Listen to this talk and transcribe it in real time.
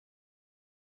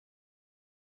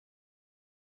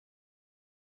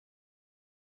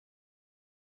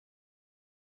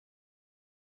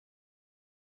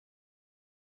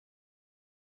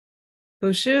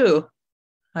Bushu,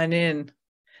 Hanin,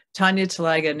 Tanya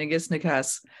Talaga, Nigis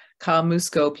Nikas, Ka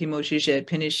Musko, Pimoshijet,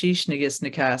 Pinishish Nigis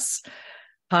Nikas.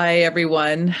 Hi,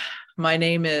 everyone. My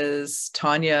name is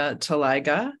Tanya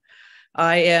Talaga.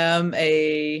 I am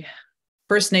a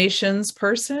First Nations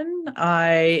person.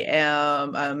 I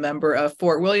am a member of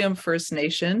Fort William First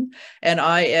Nation, and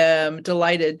I am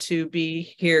delighted to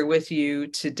be here with you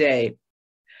today.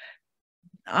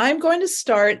 I'm going to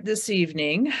start this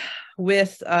evening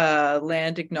with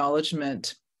land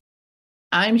acknowledgement.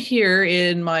 I'm here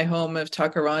in my home of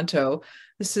Takaranto.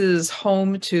 This is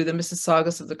home to the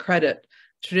Mississaugas of the Credit,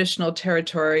 traditional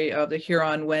territory of the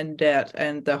Huron-Wendat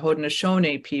and the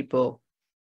Haudenosaunee people.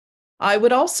 I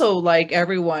would also like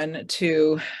everyone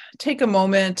to take a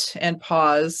moment and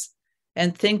pause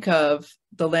and think of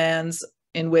the lands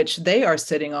in which they are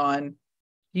sitting on,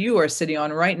 you are sitting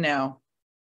on right now.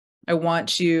 I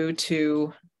want you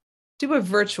to do a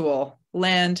virtual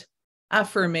land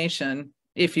affirmation,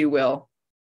 if you will.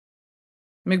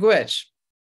 Miigwech,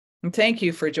 and thank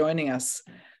you for joining us.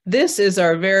 This is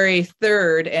our very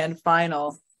third and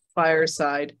final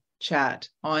fireside chat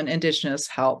on Indigenous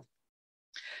health.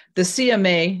 The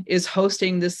CMA is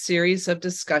hosting this series of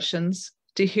discussions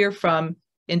to hear from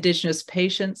Indigenous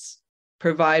patients,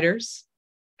 providers,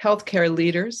 healthcare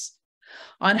leaders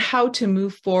on how to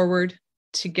move forward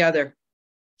together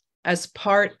as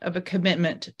part of a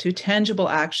commitment to tangible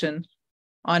action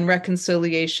on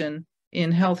reconciliation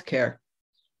in healthcare.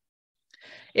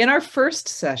 In our first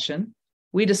session,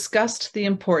 we discussed the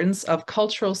importance of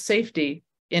cultural safety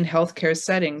in healthcare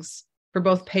settings for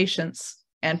both patients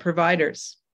and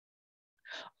providers.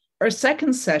 Our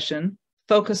second session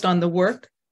focused on the work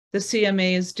the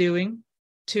CMA is doing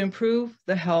to improve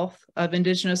the health of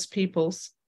Indigenous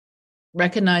peoples,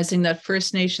 recognizing that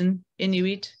First Nation,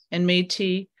 Inuit, and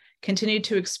Métis continue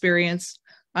to experience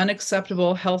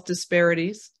unacceptable health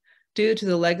disparities due to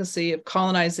the legacy of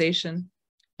colonization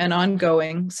and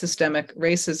ongoing systemic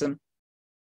racism.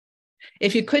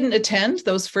 If you couldn't attend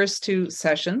those first two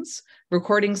sessions,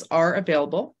 recordings are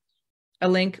available. A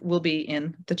link will be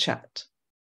in the chat.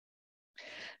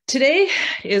 Today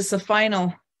is the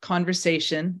final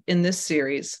conversation in this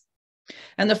series,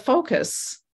 and the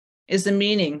focus is the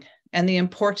meaning and the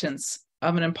importance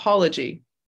of an apology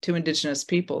to Indigenous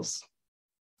peoples.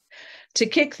 To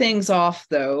kick things off,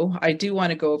 though, I do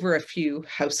want to go over a few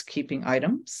housekeeping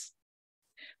items.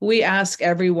 We ask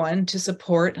everyone to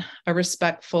support a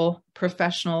respectful,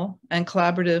 professional, and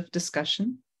collaborative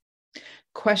discussion.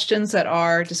 Questions that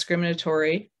are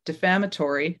discriminatory,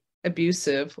 defamatory,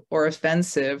 abusive, or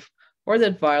offensive, or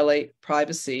that violate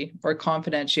privacy or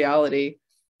confidentiality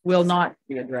will not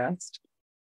be addressed.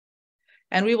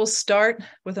 And we will start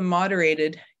with a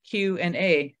moderated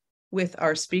Q&A with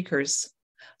our speakers,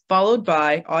 followed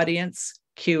by audience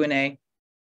Q&A.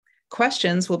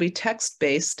 Questions will be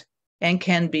text-based and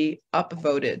can be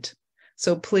upvoted.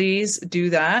 So please do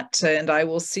that, and I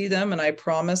will see them, and I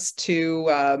promise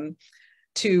to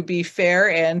be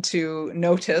fair and to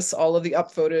notice all of the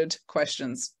upvoted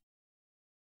questions.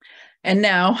 And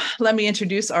now, let me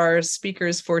introduce our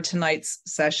speakers for tonight's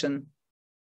session.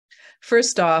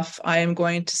 First off, I am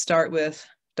going to start with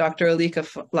Dr. Alika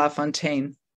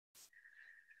Lafontaine.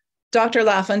 Dr.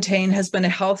 Lafontaine has been a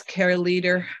healthcare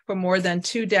leader for more than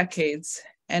 2 decades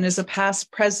and is a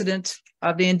past president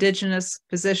of the Indigenous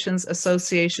Physicians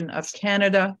Association of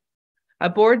Canada, a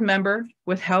board member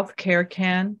with Healthcare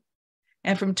Can,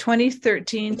 and from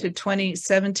 2013 to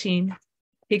 2017,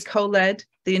 he co-led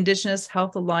the Indigenous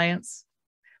Health Alliance,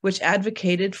 which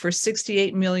advocated for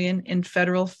 $68 million in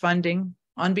federal funding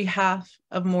on behalf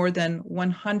of more than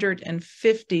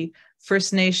 150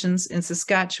 First Nations in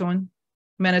Saskatchewan,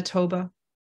 Manitoba,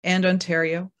 and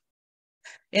Ontario.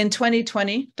 In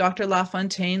 2020, Dr.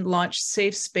 Lafontaine launched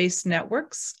Safe Space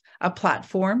Networks, a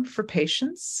platform for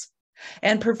patients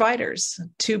and providers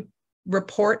to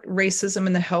report racism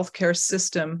in the healthcare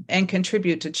system and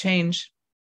contribute to change.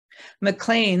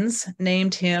 Maclean's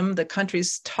named him the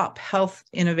country's top health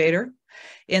innovator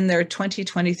in their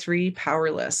 2023 Power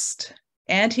List.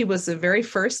 And he was the very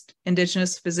first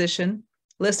Indigenous physician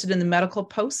listed in the Medical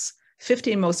Post's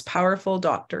 50 most powerful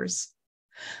doctors.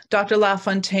 Dr.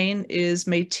 Lafontaine is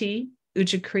Métis,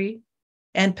 Ojibwe,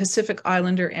 and Pacific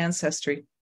Islander ancestry.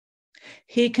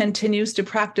 He continues to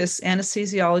practice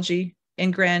anesthesiology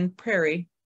in Grand Prairie,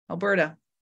 Alberta.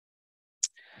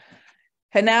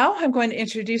 And now I'm going to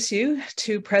introduce you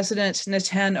to President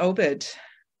Natan Obed.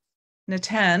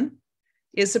 Natan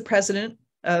is the president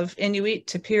of Inuit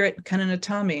Tapiriit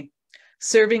Kanatami,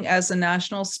 serving as the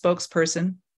national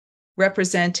spokesperson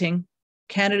representing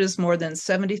Canada's more than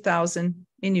 70,000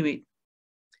 Inuit.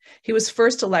 He was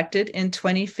first elected in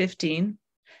 2015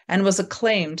 and was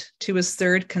acclaimed to his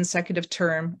third consecutive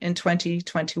term in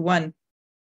 2021.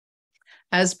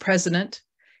 As president,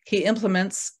 he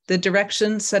implements the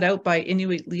direction set out by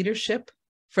Inuit leadership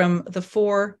from the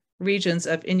 4 regions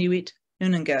of Inuit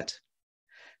Nunavut,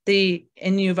 the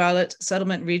Inuvialuit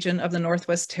settlement region of the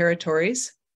Northwest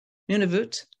Territories,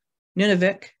 Nunavut,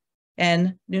 Nunavik,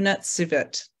 and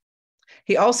Nunatsiavut.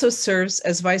 He also serves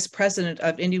as vice president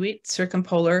of Inuit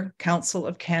Circumpolar Council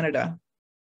of Canada.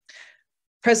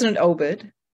 President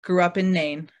Obed grew up in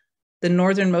Nain, the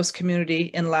northernmost community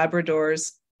in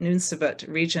Labrador's Nunatsiavut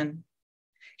region.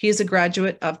 He is a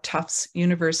graduate of Tufts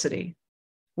University.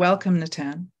 Welcome,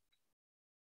 Natan.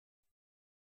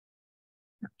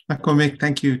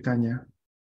 Thank you, Tanya.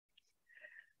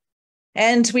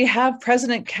 And we have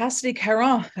President Cassidy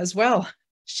Caron as well.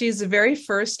 She's the very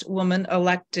first woman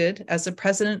elected as the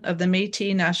president of the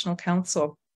Métis National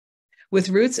Council. With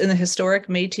roots in the historic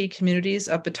Métis communities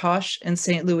of Batoche and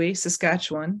St. Louis,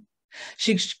 Saskatchewan,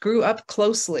 she grew up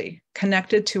closely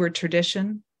connected to her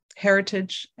tradition,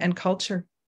 heritage, and culture.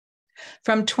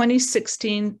 From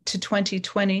 2016 to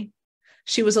 2020,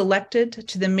 she was elected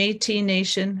to the Métis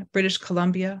Nation, British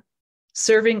Columbia,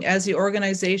 serving as the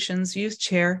organization's youth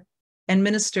chair and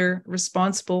minister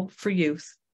responsible for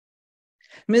youth.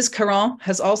 Ms. Caron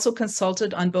has also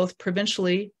consulted on both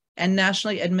provincially and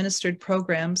nationally administered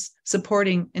programs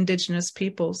supporting Indigenous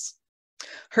peoples.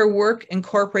 Her work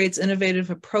incorporates innovative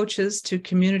approaches to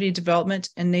community development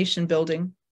and nation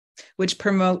building, which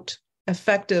promote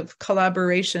effective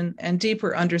collaboration and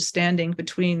deeper understanding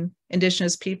between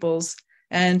Indigenous peoples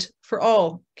and for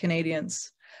all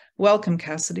Canadians. Welcome,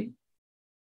 Cassidy.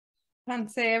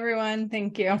 Namaste, everyone.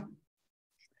 Thank you.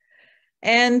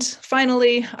 And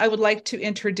finally, I would like to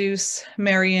introduce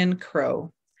Marion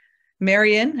Crowe.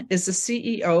 Marion is the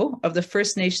CEO of the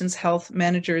First Nations Health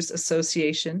Managers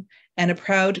Association and a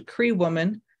proud Cree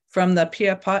woman from the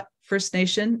Piapot First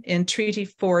Nation in Treaty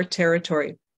 4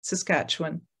 territory,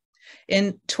 Saskatchewan.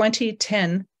 In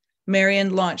 2010,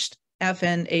 Marion launched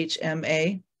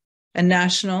FNHMA, a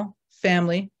national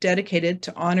family dedicated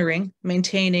to honoring,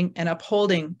 maintaining, and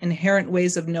upholding inherent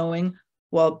ways of knowing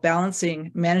while balancing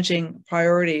managing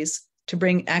priorities to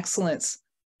bring excellence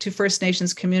to First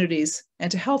Nations communities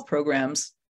and to health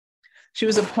programs. She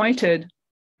was appointed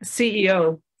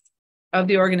CEO of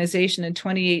the organization in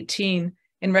 2018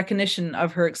 in recognition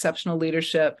of her exceptional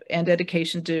leadership and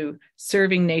dedication to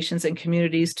serving nations and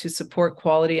communities to support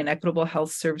quality and equitable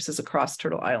health services across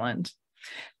Turtle Island.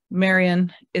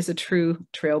 Marion is a true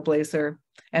trailblazer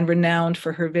and renowned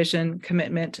for her vision,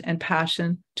 commitment, and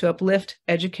passion to uplift,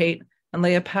 educate, and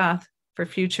lay a path for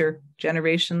future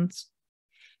generations.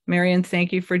 Marion,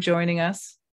 thank you for joining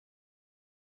us.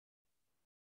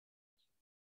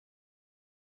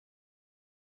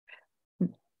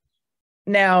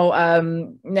 Now,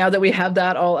 now that we have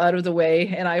that all out of the way,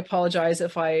 and I apologize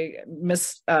if I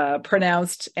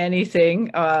mispronounced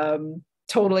anything,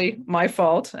 totally my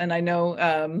fault. And I know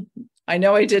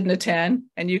I did, Natan,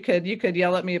 and you could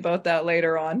yell at me about that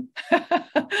later on.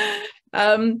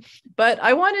 But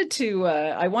I want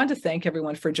to thank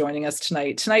everyone for joining us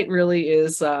tonight. Tonight really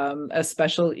is a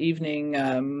special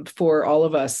evening for all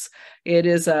of us. It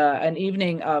is an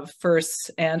evening of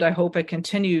firsts, and I hope a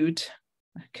continued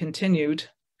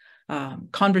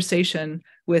conversation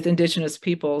with Indigenous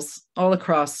peoples all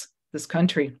across this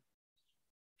country.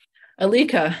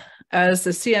 Alika, as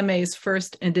the CMA's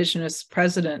first Indigenous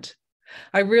president,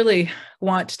 I really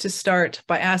want to start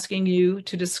by asking you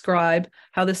to describe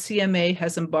how the CMA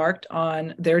has embarked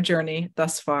on their journey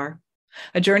thus far,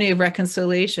 a journey of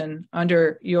reconciliation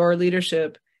under your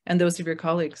leadership and those of your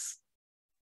colleagues.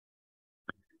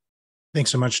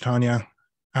 Thanks so much, Tanya.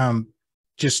 I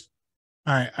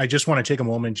just want to take a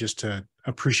moment just to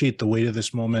appreciate the weight of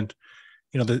this moment.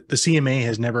 You know, the CMA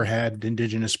has never had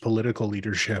Indigenous political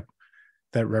leadership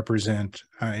that represent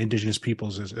Indigenous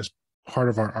peoples as part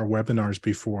of our webinars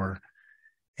before,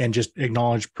 and just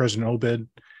acknowledge President Obed,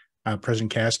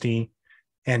 President Cassidy,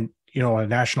 and, you know, a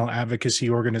national advocacy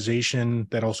organization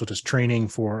that also does training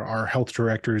for our health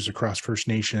directors across First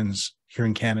Nations here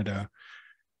in Canada.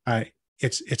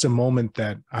 It's a moment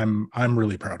that I'm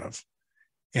really proud of.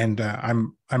 And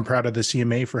I'm proud of the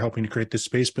CMA for helping to create this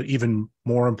space, but even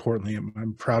more importantly,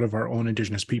 I'm proud of our own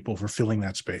Indigenous people for filling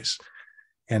that space,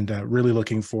 and really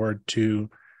looking forward to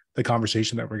the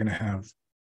conversation that we're going to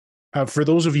have. For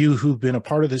those of you who've been a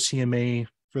part of the CMA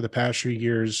for the past few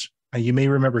years, you may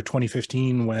remember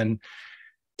 2015 when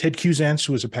Ted Cusance,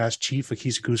 who was a past chief of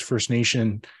Kisiku's First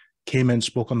Nation, came and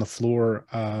spoke on the floor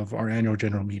of our annual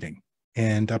general meeting.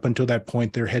 And up until that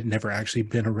point, there had never actually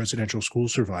been a residential school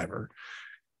survivor.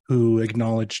 who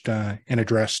acknowledged and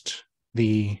addressed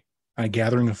the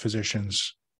gathering of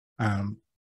physicians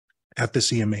at the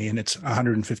CMA in its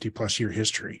 150 plus year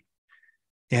history.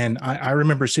 And I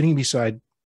remember sitting beside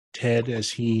Ted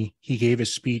as he gave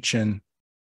his speech, and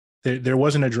there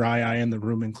wasn't a dry eye in the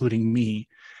room, including me,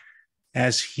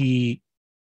 as he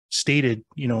stated,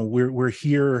 you know, we're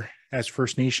here as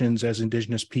First Nations, as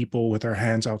Indigenous people, with our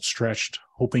hands outstretched,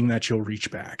 hoping that you'll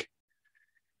reach back.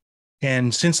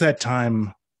 And since that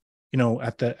time, you know,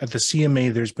 at the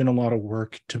CMA, there's been a lot of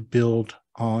work to build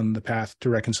on the path to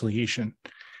reconciliation.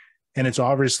 And it's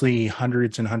obviously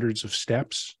hundreds and hundreds of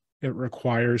steps. It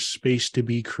requires space to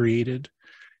be created.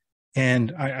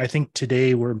 And I think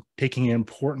today we're taking an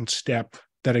important step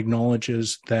that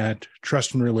acknowledges that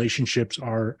trust and relationships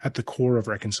are at the core of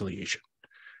reconciliation.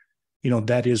 You know,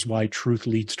 that is why truth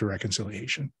leads to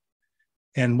reconciliation.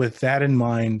 And with that in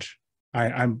mind,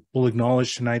 I will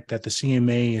acknowledge tonight that the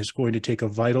CMA is going to take a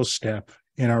vital step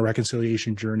in our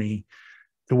reconciliation journey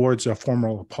towards a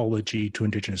formal apology to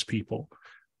Indigenous people,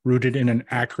 rooted in an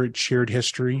accurate shared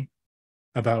history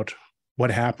about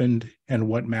what happened and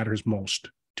what matters most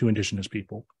to Indigenous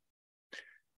people.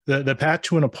 The path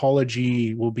to an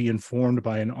apology will be informed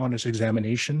by an honest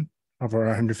examination of our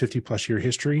 150 plus year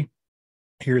history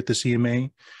here at the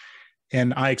CMA.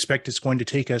 And I expect it's going to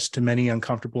take us to many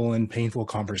uncomfortable and painful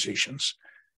conversations.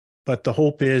 But the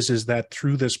hope is that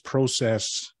through this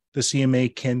process, the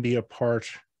CMA can be a part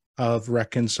of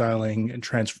reconciling and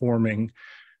transforming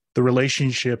the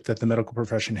relationship that the medical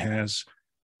profession has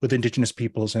with Indigenous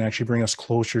peoples and actually bring us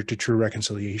closer to true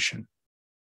reconciliation.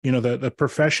 You know, the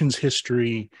profession's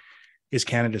history is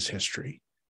Canada's history.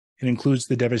 It includes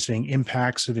the devastating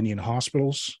impacts of Indian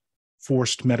hospitals,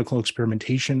 forced medical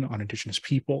experimentation on Indigenous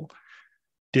people,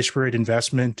 disparate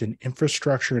investment in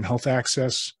infrastructure and health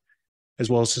access, as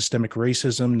well as systemic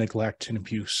racism, neglect, and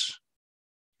abuse.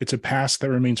 It's a past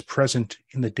that remains present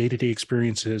in the day-to-day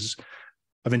experiences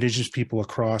of Indigenous people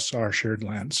across our shared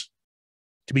lands.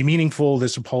 To be meaningful,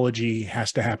 this apology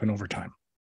has to happen over time,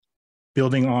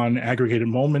 building on aggregated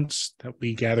moments that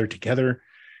we gather together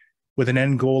with an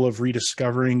end goal of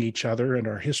rediscovering each other and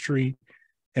our history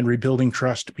and rebuilding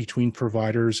trust between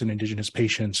providers and Indigenous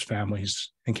patients,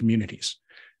 families, and communities.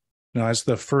 Now, as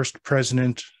the first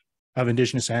president of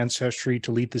Indigenous ancestry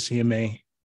to lead the CMA,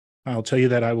 I'll tell you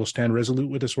that I will stand resolute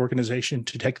with this organization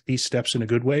to take these steps in a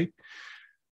good way.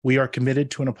 We are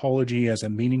committed to an apology as a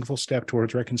meaningful step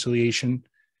towards reconciliation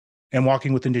and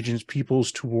walking with Indigenous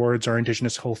peoples towards our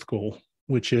Indigenous health goal,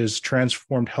 which is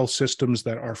transformed health systems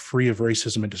that are free of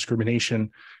racism and discrimination,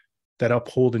 that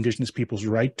uphold Indigenous peoples'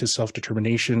 right to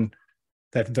self-determination,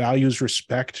 that values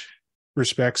respects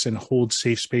and holds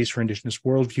safe space for Indigenous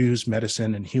worldviews,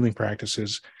 medicine, and healing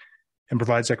practices, and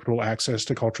provides equitable access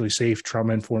to culturally safe,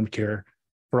 trauma-informed care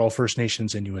for all First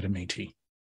Nations, Inuit, and Métis.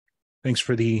 Thanks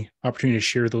for the opportunity to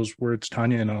share those words,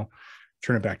 Tanya, and I'll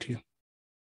turn it back to you.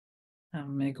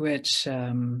 Miigwech,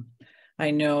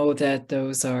 I know that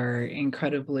those are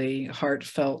incredibly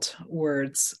heartfelt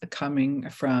words coming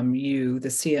from you, the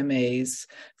CMA's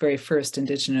very first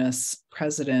Indigenous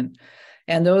president,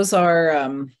 and those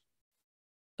are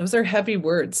heavy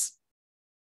words.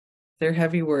 They're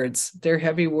heavy words. They're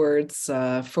heavy words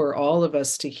for all of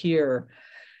us to hear,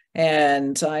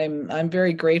 and I'm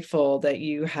very grateful that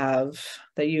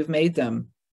you've made them,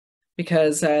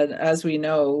 because as we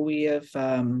know, we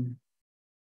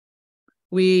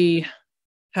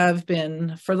have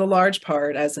been, for the large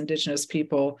part, as Indigenous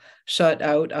people, shut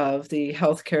out of the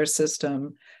healthcare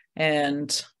system,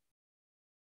 and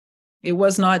it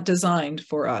was not designed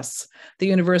for us. The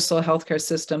universal healthcare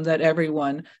system that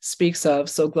everyone speaks of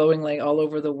so glowingly all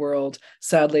over the world,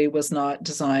 sadly, was not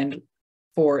designed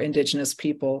for Indigenous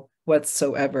people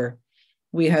whatsoever.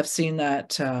 We have seen that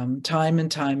time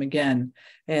and time again,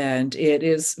 and it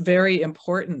is very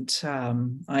important.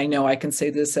 I know I can say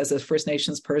this as a First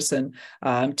Nations person,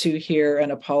 to hear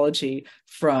an apology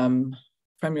from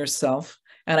yourself,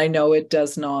 and I know it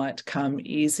does not come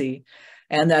easy,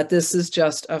 and that this is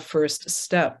just a first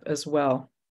step as well.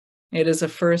 It is a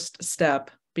first step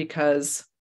because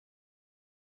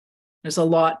there's a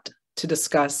lot to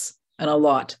discuss and a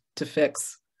lot to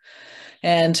fix.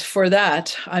 And for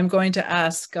that, I'm going to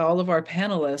ask all of our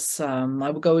panelists, I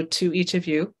will go to each of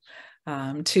you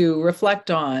to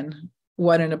reflect on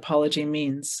what an apology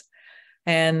means.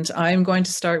 And I'm going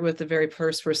to start with the very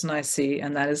first person I see,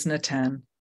 and that is Natan.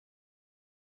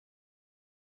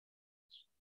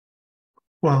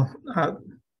 Well,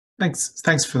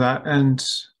 thanks for that. And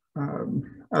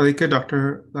Alika,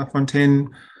 Dr. Lafontaine,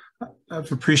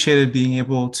 I've appreciated being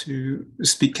able to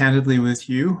speak candidly with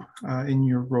you in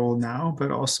your role now,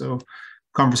 but also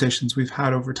conversations we've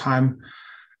had over time,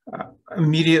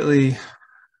 immediately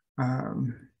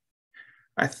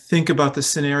I think about the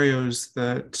scenarios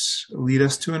that lead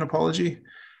us to an apology,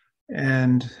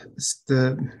 and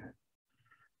the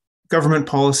government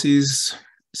policies,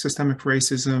 systemic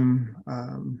racism,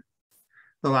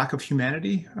 the lack of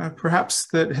humanity, perhaps,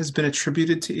 that has been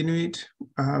attributed to Inuit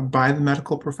by the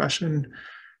medical profession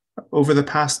over the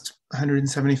past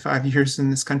 175 years in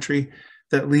this country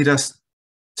that lead us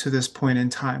to this point in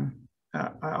time.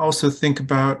 I also think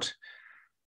about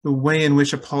the way in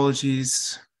which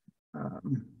apologies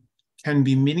can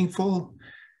be meaningful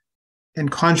and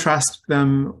contrast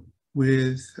them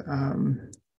with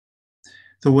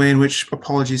the way in which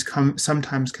apologies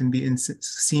sometimes can be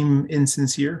seem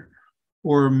insincere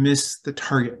or miss the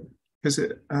target, because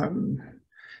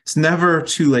it's never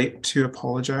too late to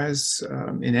apologize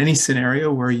in any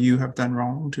scenario where you have done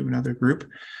wrong to another group.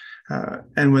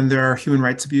 And when there are human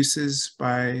rights abuses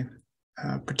by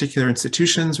particular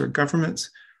institutions or governments,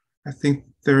 I think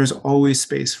there is always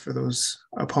space for those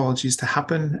apologies to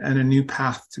happen and a new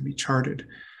path to be charted.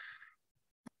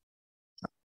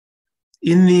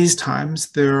 In these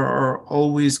times, there are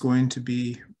always going to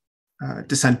be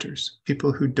dissenters,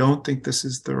 people who don't think this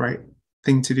is the right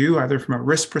thing to do, either from a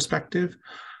risk perspective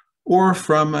or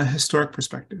from a historic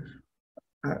perspective.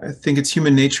 I think it's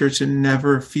human nature to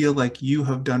never feel like you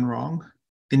have done wrong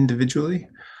individually,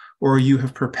 or you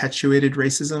have perpetuated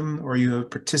racism, or you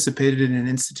have participated in an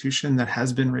institution that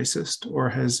has been racist or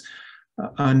has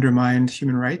undermined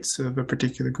human rights of a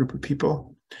particular group of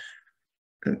people,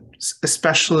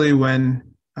 especially when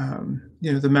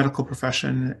the medical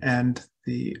profession and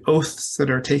the oaths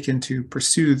that are taken to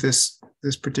pursue this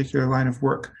particular line of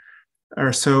work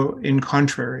are so in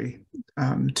contrary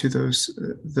to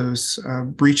those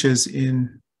breaches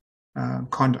in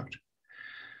conduct.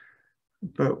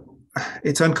 But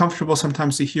it's uncomfortable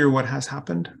sometimes to hear what has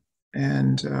happened.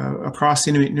 And across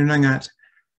Inuit Nunangat,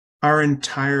 our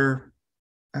entire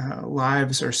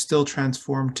lives are still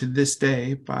transformed to this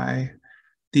day by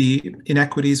the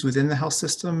inequities within the health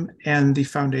system and the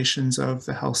foundations of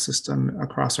the health system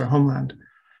across our homeland.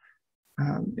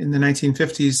 In the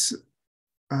 1950s,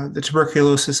 the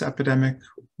tuberculosis epidemic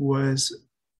was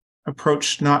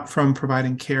approached not from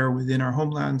providing care within our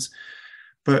homelands,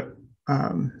 but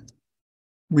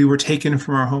we were taken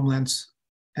from our homelands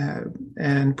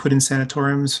and put in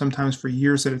sanatoriums, sometimes for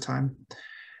years at a time.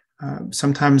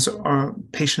 Sometimes our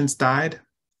patients died.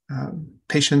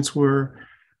 Patients were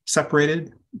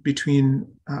separated between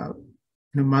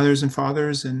mothers and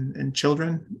fathers and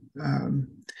children.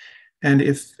 And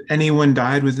if anyone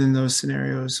died within those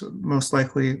scenarios, most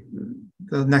likely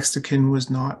the next of kin was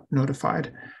not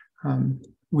notified.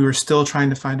 We were still trying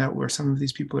to find out where some of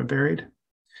these people are buried.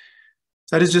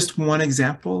 That is just one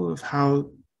example of how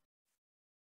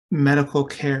medical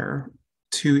care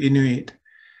to Inuit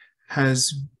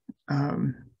has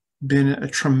been a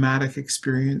traumatic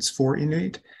experience for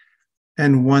Inuit,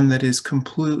 and one that is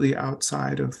completely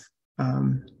outside of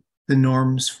the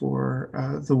norms for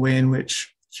the way in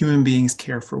which human beings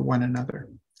care for one another.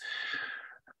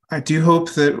 I do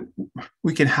hope that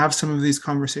we can have some of these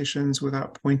conversations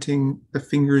without pointing the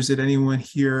fingers at anyone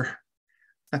here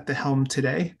at the helm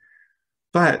today.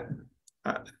 But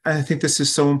I think this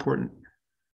is so important.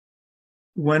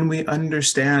 When we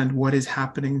understand what is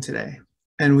happening today,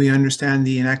 and we understand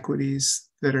the inequities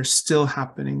that are still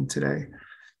happening today,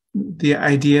 the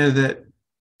idea that,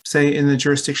 say, in the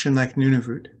jurisdiction like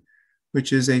Nunavut,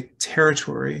 which is a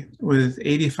territory with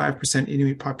 85%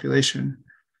 Inuit population,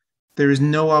 there is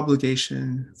no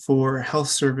obligation for health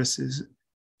services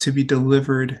to be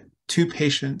delivered to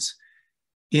patients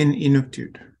in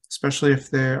Inuktitut, especially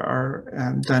if they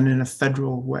are done in a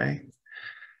federal way.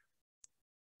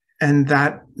 And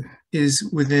that is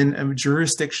within a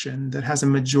jurisdiction that has a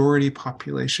majority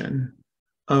population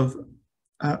of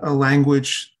a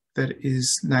language that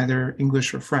is neither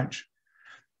English or French.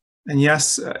 And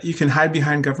yes, you can hide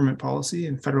behind government policy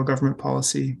and federal government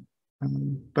policy,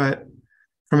 but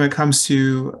when it comes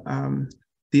to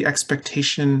the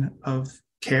expectation of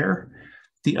care,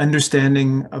 the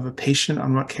understanding of a patient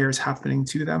on what care is happening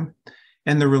to them,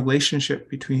 and the relationship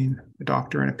between a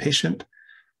doctor and a patient,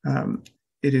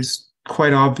 it is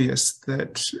quite obvious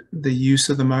that the use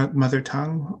of the mother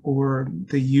tongue, or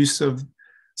the use of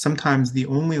sometimes the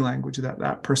only language that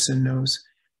that person knows,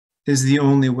 is the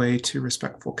only way to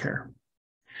respectful care.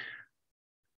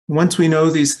 Once we know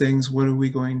these things, what are we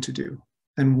going to do?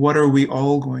 And what are we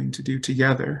all going to do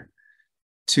together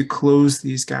to close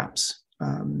these gaps?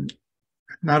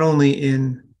 Not only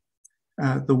in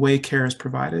the way care is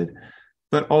provided,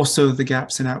 but also the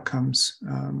gaps in outcomes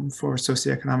for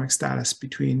socioeconomic status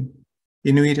between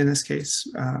Inuit in this case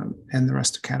and the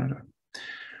rest of Canada.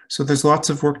 So there's lots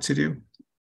of work to do,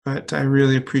 but I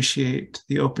really appreciate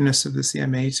the openness of the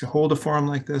CMA to hold a forum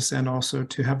like this and also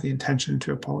to have the intention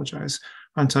to apologize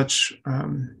on such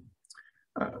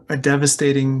a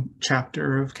devastating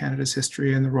chapter of Canada's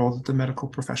history and the role that the medical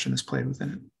profession has played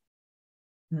within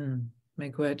it.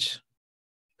 Miigwech,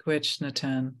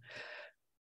 Natan.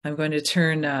 I'm going to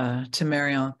turn to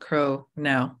Marion Crowe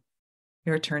now.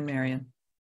 Your turn, Marion.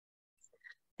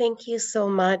 Thank you so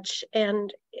much.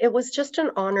 And it was just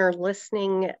an honor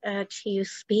listening to you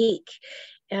speak.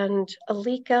 And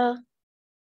Alika,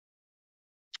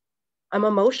 I'm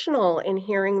emotional in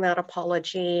hearing that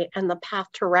apology and the path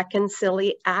to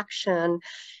reconciliation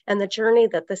and the journey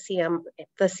that the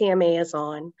CMA is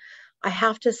on. I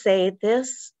have to say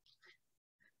this,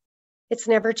 it's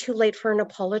never too late for an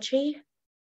apology.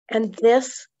 And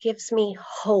this gives me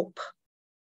hope.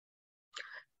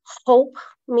 Hope,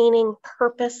 meaning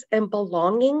purpose and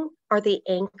belonging, are the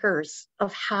anchors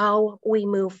of how we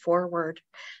move forward.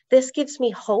 This gives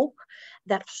me hope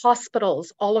that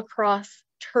hospitals all across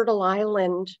Turtle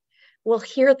Island will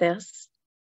hear this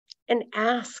and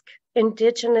ask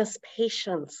Indigenous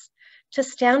patients to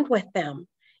stand with them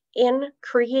in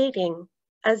creating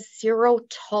a zero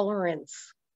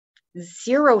tolerance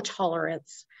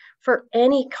for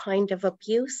any kind of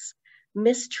abuse,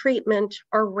 mistreatment,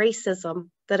 or racism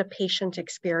that a patient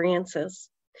experiences.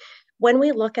 When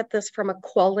we look at this from a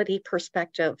quality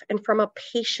perspective and from a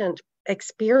patient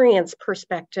experience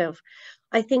perspective,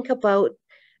 I think about,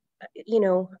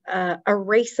 a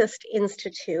racist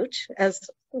institute, as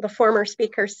the former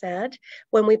speaker said.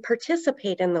 When we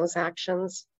participate in those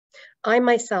actions, I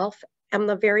myself am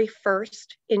the very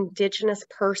first Indigenous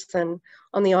person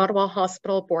on the Ottawa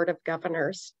Hospital Board of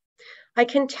Governors. I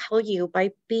can tell you, by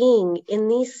being in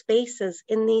these spaces,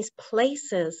 in these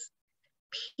places,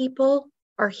 people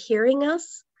are hearing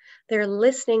us, they're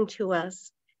listening to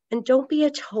us. And don't be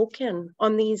a token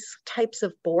on these types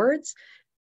of boards.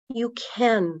 You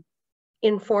can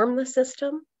inform the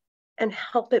system and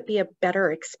help it be a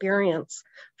better experience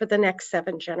for the next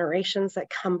 7 generations that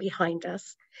come behind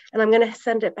us. And I'm going to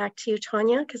send it back to you,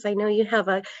 Tanya, because I know you have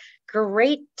a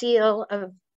great deal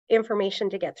of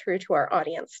information to get through to our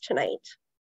audience tonight.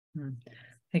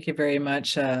 Thank you very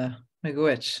much,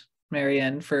 Miigwech,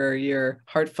 Marion, for your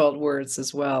heartfelt words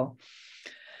as well.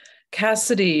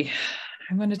 Cassidy,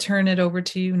 I'm going to turn it over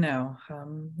to you now.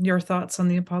 Your thoughts on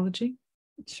the apology?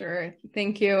 Sure.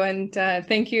 Thank you. And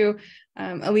thank you,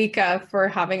 Alika, for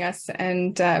having us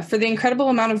and for the incredible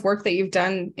amount of work that you've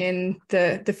done in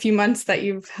the few months that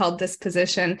you've held this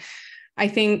position. I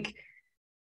think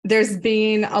there's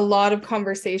been a lot of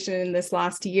conversation in this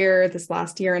last year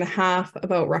and a half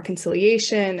about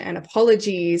reconciliation and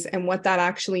apologies and what that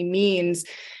actually means.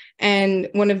 And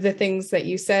one of the things that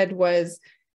you said was,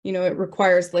 it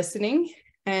requires listening.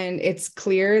 And it's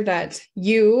clear that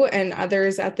you and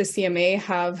others at the CMA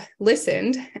have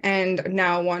listened and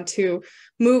now want to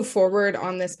move forward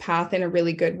on this path in a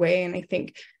really good way. And I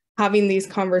think having these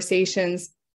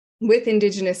conversations with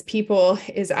Indigenous people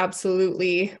is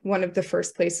absolutely one of the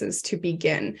first places to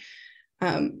begin.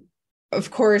 Of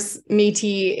course,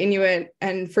 Métis, Inuit,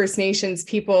 and First Nations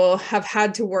people have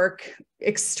had to work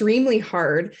extremely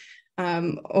hard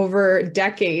over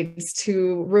decades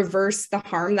to reverse the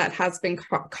harm that has been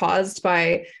caused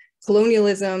by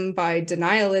colonialism, by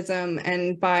denialism,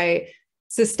 and by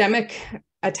systemic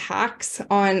attacks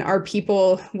on our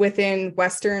people within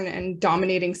Western and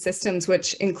dominating systems,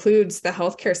 which includes the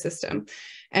healthcare system.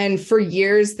 And for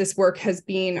years, this work has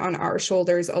been on our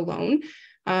shoulders alone.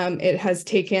 It has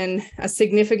taken a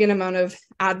significant amount of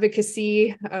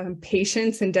advocacy,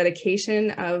 patience, and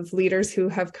dedication of leaders who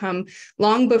have come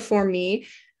long before me,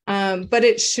 but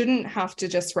it shouldn't have to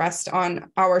just rest on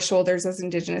our shoulders as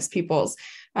Indigenous peoples.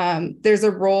 There's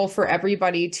a role for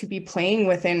everybody to be playing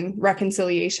within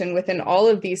reconciliation, within all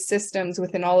of these systems,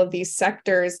 within all of these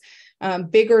sectors,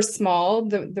 big or small.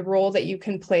 The role that you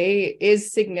can play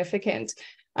is significant.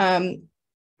 An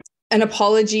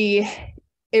apology,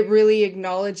 it really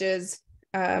acknowledges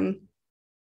that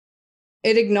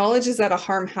a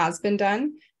harm has been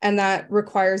done, and that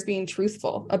requires being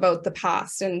truthful about the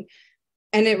past, and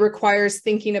it requires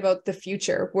thinking about the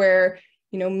future, where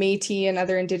Métis and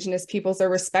other Indigenous peoples are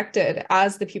respected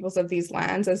as the peoples of these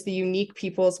lands, as the unique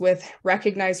peoples with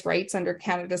recognized rights under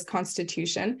Canada's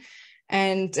Constitution.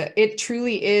 And it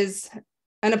truly is,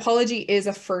 an apology is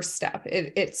a first step.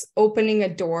 It's opening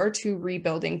a door to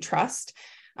rebuilding trust,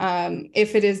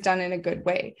 if it is done in a good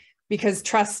way. because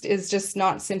trust is just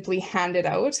not simply handed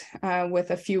out with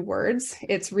a few words.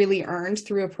 It's really earned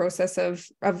through a process of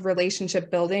relationship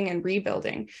building and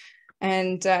rebuilding.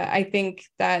 And I think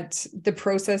that the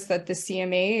process that the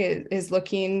CMA is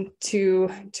looking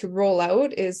to roll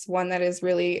out is one that is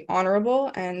really honorable,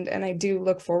 and I do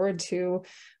look forward to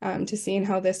seeing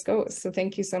how this goes. So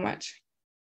thank you so much.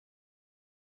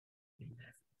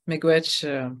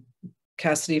 Miigwech,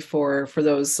 Cassidy, for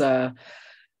those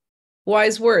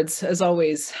wise words, as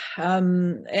always.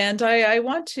 And I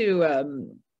want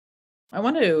to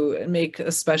make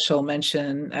a special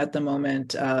mention at the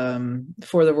moment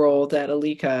for the role that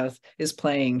Alika is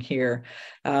playing here.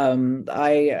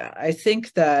 I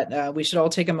think that we should all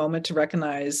take a moment to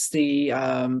recognize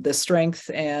the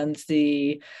strength and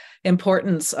the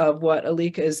importance of what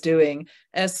Alika is doing,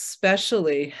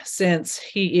 especially since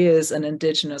he is an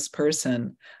Indigenous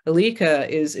person. Alika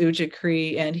is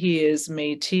Uji-Cree and he is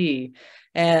Métis,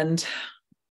 and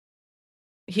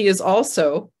he is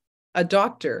also a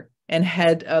doctor and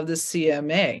head of the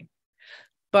CMA.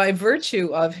 By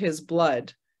virtue of his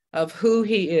blood, of who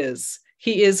he is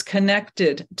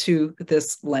connected to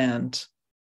this land.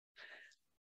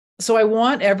 So I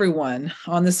want everyone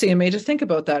on the CMA to think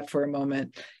about that for a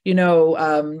moment. You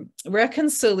know,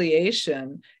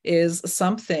 reconciliation is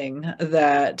something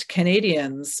that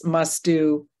Canadians must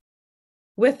do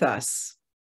with us.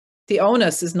 The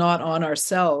onus is not on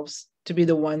ourselves to be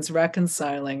the ones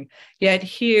reconciling. Yet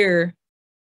here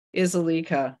is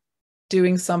Alika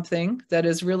doing something that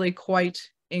is really quite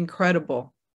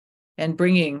incredible and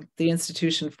bringing the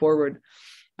institution forward.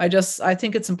 I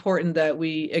think it's important that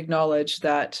we acknowledge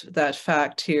that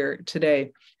fact here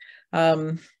today.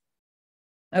 Alika,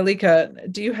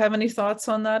 do you have any thoughts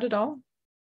on that at all?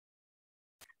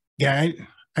 Yeah,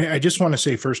 I just want to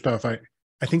say, first off, I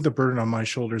think the burden on my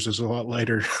shoulders is a lot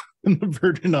lighter than the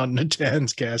burden on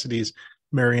Natan's, Cassidy's,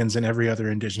 Marion's, and every other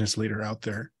Indigenous leader out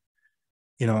there.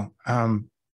 You know,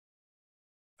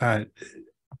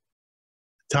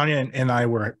 Tanya and I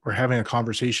were having a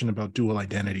conversation about dual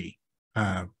identity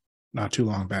not too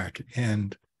long back.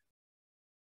 And,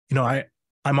 you know,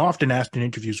 I'm often asked in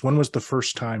interviews, when was the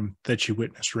first time that you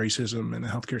witnessed racism in the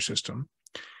healthcare system?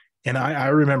 And I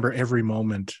remember every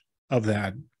moment of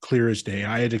that clear as day.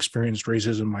 I had experienced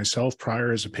racism myself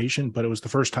prior as a patient, but it was the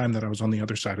first time that I was on the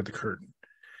other side of the curtain.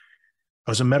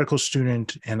 I was a medical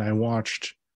student and I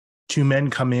watched two men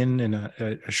come in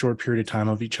a short period of time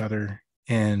of each other.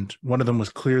 And one of them was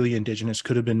clearly Indigenous,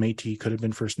 could have been Métis, could have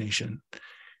been First Nation,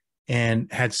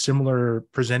 and had similar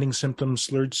presenting symptoms,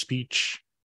 slurred speech,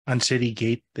 unsteady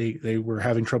gait. They were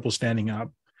having trouble standing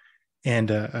up, and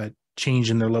a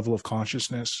change in their level of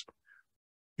consciousness.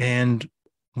 And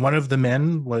one of the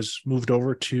men was moved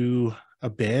over to a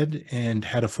bed and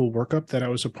had a full workup that I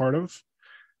was a part of.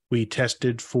 We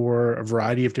tested for a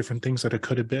variety of different things that it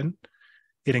could have been.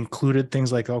 It included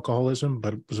things like alcoholism,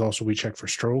 but it was also, we checked for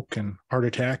stroke and heart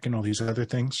attack and all these other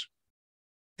things.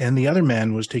 And the other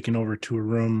man was taken over to a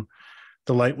room.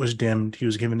 The light was dimmed. He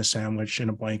was given a sandwich and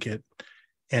a blanket.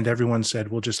 And everyone said,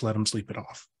 we'll just let him sleep it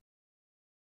off.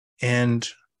 And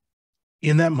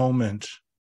in that moment,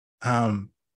 I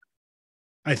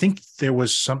think there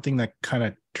was something that kind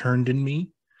of turned in me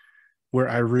where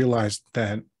I realized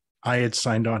that I had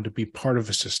signed on to be part of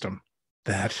a system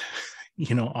that,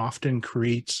 you know, often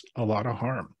creates a lot of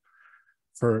harm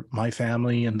for my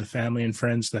family and the family and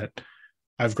friends that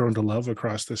I've grown to love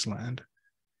across this land.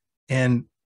 And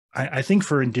I think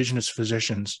for Indigenous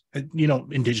physicians, you know,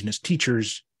 Indigenous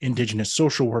teachers, Indigenous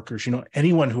social workers, you know,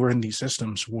 anyone who are in these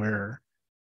systems where,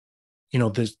 you know,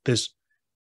 this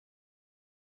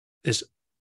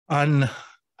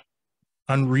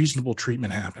unreasonable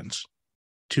treatment happens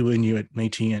to Inuit,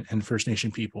 Métis, and First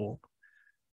Nation people,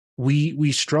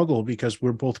 we struggle because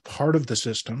we're both part of the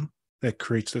system that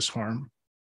creates this harm,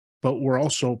 but we're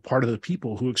also part of the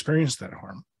people who experience that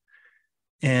harm.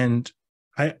 And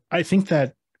I think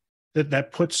that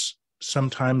puts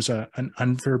sometimes an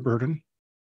unfair burden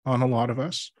on a lot of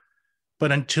us.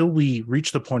 But until we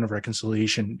reach the point of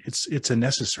reconciliation, it's a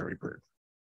necessary burden.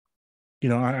 You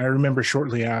know, I remember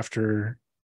shortly after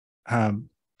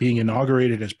being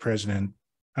inaugurated as president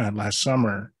last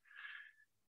summer,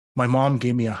 my mom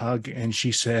gave me a hug and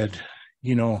she said,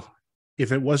 you know,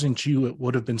 if it wasn't you, it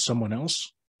would have been someone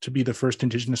else to be the first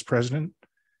Indigenous president,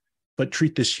 but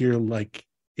treat this year like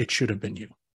it should have been you.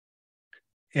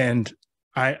 And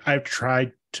I've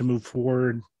tried to move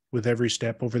forward with every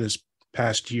step over this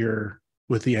past year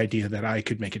with the idea that I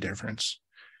could make a difference.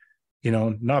 You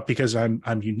know, not because I'm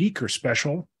unique or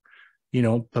special, you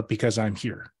know, but because I'm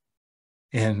here.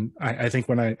 And I think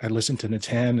when I listen to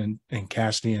Natan and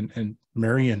Cassidy and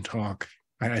Marion talk,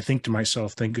 I think to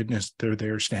myself, thank goodness they're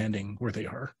there standing where they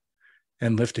are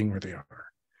and lifting where they are.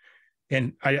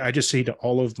 And I just say to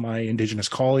all of my Indigenous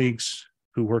colleagues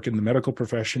who work in the medical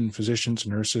profession, physicians,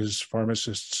 nurses,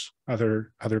 pharmacists,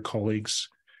 other colleagues,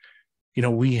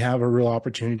 we have a real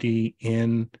opportunity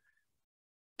in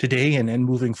today and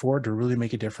moving forward to really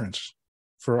make a difference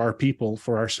for our people,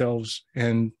 for ourselves,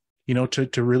 and,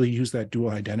 to really use that dual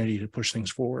identity to push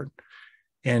things forward.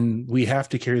 And we have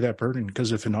to carry that burden,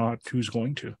 because if not, who's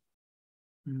going to?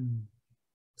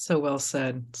 So well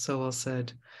said. So well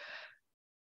said.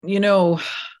 We've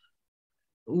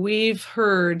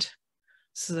heard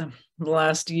the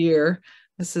last year,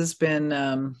 this has been,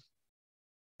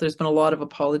 there's been a lot of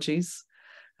apologies.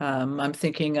 I'm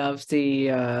thinking of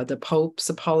the Pope's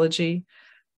apology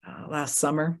last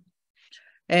summer,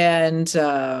 and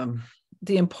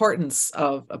the importance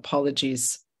of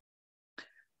apologies.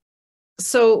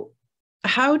 So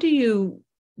how do you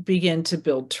begin to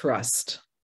build trust?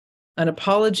 An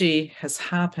apology has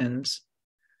happened.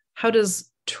 How does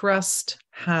trust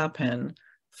happen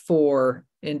for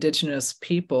Indigenous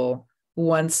people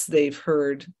once they've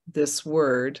heard this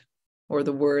word or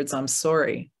the words, I'm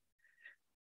sorry?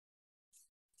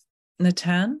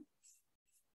 Natan?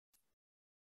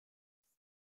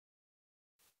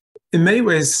 In many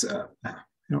ways,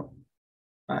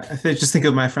 I just think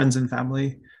of my friends and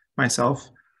family, myself,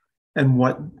 and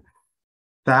what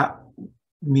that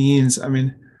means. I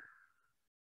mean,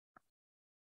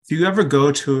 if you ever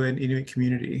go to an Inuit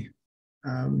community,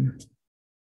 a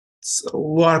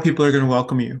lot of people are going to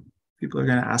welcome you. People are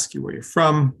going to ask you where you're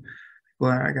from.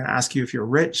 People are going to ask you if you're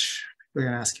rich. People are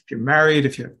going to ask if you're married,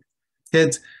 if you have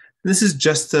kids. This is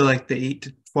just the 8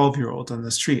 to 12-year-olds on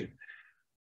the street.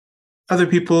 Other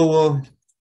people will,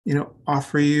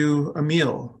 offer you a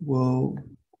meal, will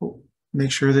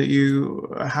make sure that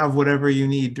you have whatever you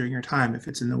need during your time. If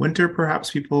it's in the winter,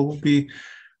 perhaps people will be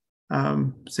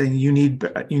saying you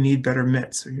need better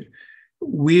mitts.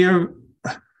 We are,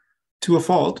 to a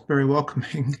fault, very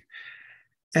welcoming.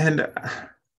 And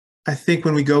I think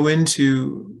when we go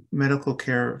into medical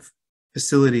care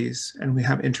facilities and we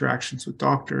have interactions with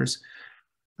doctors,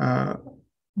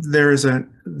 there's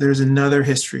another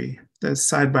history that's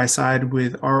side by side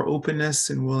with our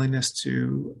openness and willingness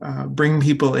to bring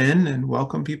people in and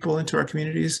welcome people into our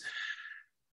communities,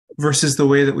 versus the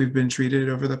way that we've been treated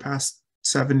over the past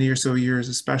 70 or so years,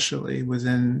 especially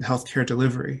within healthcare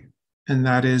delivery. And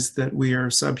that is that we are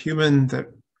subhuman,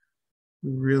 that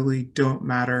really don't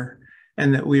matter,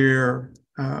 and that we're,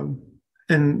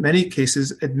 in many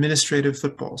cases, administrative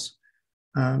footballs.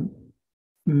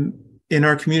 In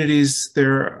our communities,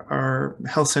 there are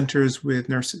health centers with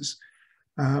nurses.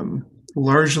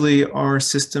 Largely, our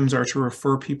systems are to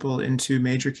refer people into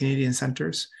major Canadian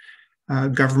centers.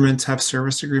 Governments have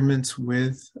service agreements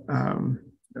with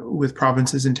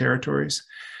provinces and territories.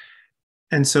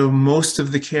 And so most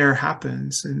of the care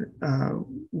happens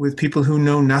with people who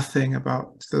know nothing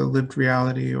about the lived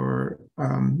reality or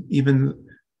even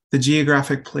the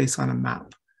geographic place on a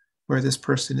map where this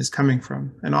person is coming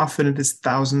from. And often it is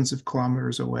thousands of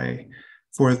kilometers away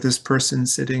for this person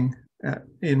sitting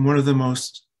in one of the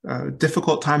most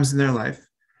difficult times in their life,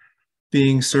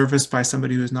 being serviced by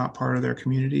somebody who is not part of their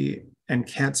community and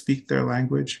can't speak their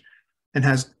language and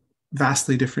has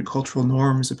vastly different cultural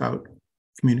norms about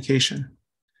communication.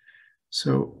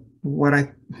 So what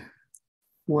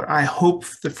I hope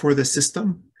for the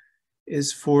system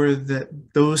is for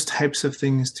those types of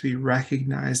things to be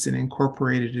recognized and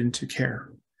incorporated into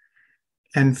care,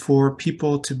 and for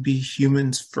people to be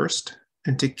humans first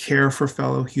and to care for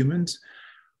fellow humans,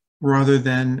 rather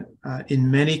than in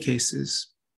many cases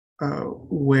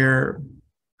where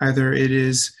either it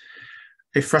is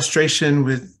a frustration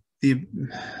with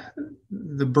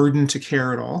the burden to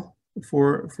care at all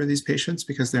for these patients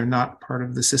because they're not part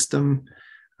of the system,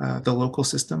 the local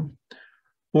system,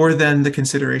 or then the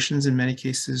considerations in many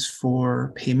cases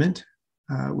for payment,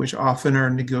 which often are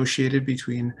negotiated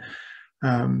between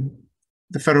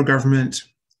the federal government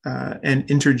and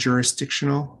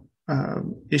interjurisdictional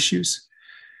issues.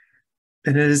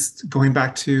 And it is going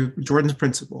back to Jordan's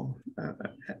principle.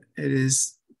 It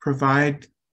is provide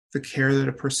the care that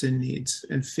a person needs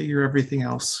and figure everything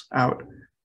else out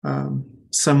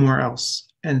somewhere else,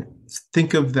 and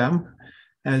think of them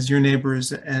as your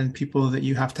neighbors and people that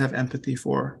you have to have empathy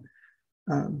for.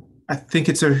 I think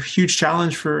it's a huge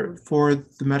challenge for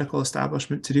the medical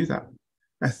establishment to do that.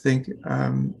 I think,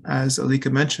 as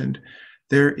Alika mentioned,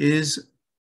 there is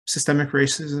systemic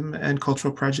racism and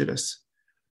cultural prejudice.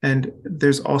 And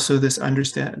there's also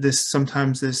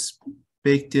sometimes this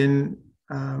baked in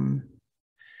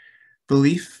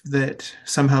belief that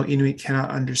somehow Inuit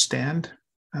cannot understand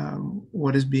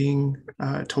what is being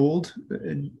told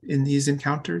in these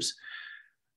encounters.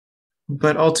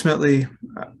 But ultimately,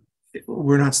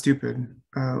 we're not stupid.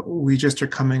 We just are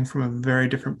coming from a very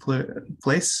different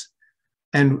place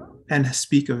and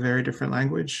speak a very different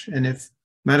language. And if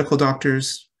medical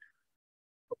doctors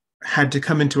had to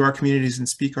come into our communities and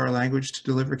speak our language to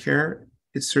deliver care,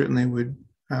 it certainly would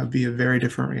be a very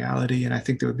different reality. And I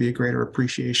think there would be a greater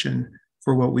appreciation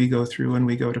for what we go through when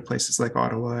we go to places like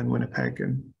Ottawa and Winnipeg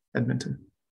and Edmonton.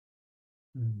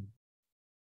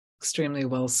 Extremely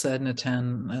well said,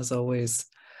 Natan, as always.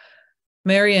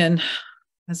 Marion,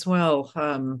 as well,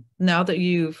 now that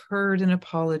you've heard an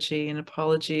apology and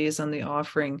apologies on the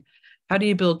offering, how do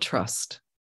you build trust?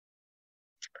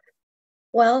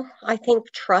 Well, I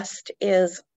think trust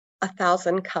is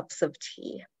 1,000 cups of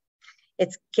tea.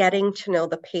 It's getting to know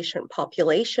the patient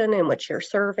population in which you're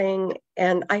serving.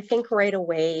 And I think right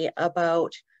away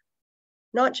about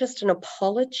not just an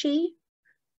apology,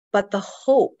 but the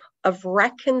hope of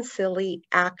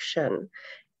reconciliation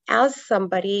as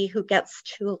somebody who gets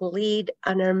to lead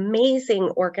an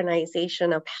amazing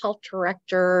organization of health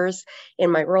directors in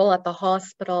my role at the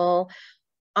hospital.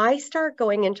 I start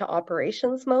going into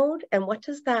operations mode. And what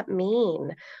does that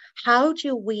mean? How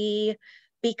do we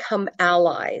become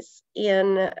allies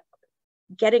in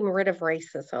getting rid of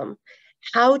racism?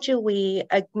 How do we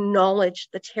acknowledge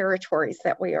the territories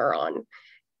that we are on?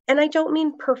 And I don't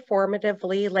mean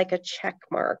performatively like a check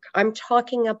mark. I'm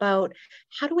talking about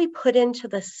how do we put into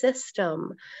the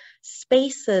system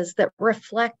spaces that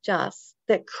reflect us,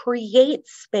 that create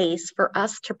space for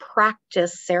us to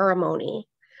practice ceremony.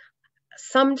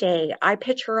 Someday, I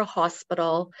picture a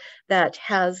hospital that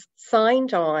has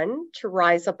signed on to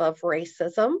rise above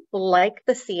racism, like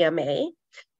the CMA.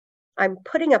 I'm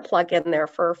putting a plug in there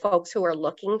for folks who are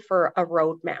looking for a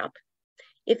roadmap.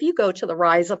 If you go to the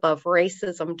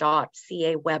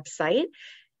riseaboveracism.ca website,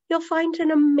 you'll find an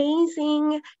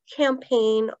amazing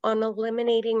campaign on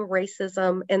eliminating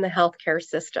racism in the healthcare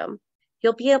system.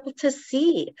 You'll be able to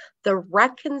see the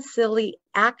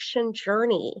reconciliation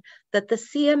journey that the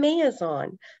CMA is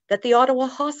on, that the Ottawa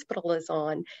Hospital is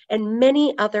on, and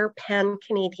many other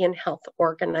pan-Canadian health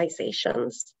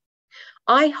organizations.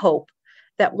 I hope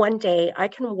that one day I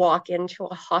can walk into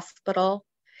a hospital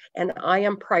and I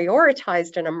am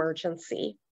prioritized in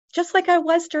emergency, just like I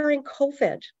was during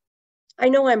COVID. I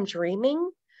know I'm dreaming,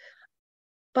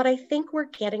 but I think we're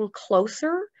getting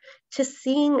closer to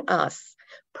seeing us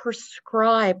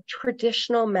prescribe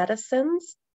traditional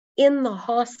medicines in the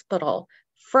hospital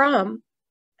from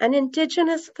an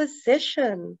Indigenous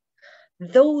physician.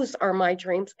 Those are my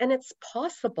dreams, and it's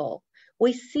possible.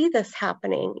 We see this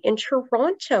happening in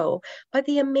Toronto by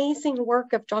the amazing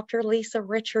work of Dr. Lisa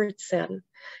Richardson.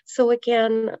 So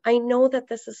again, I know that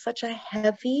this is such a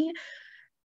heavy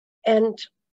and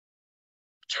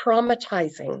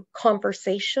traumatizing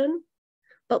conversation,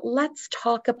 but let's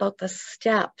talk about the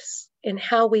steps in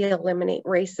how we eliminate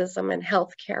racism in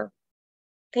healthcare.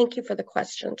 Thank you for the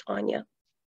question, Tanya.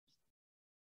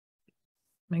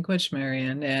 Thank you much,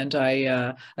 Marion. And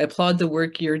I applaud the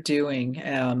work you're doing.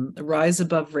 Rise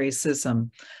Above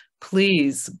Racism.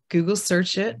 Please Google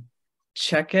search it,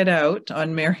 check it out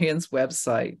on Marion's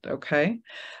website. Okay.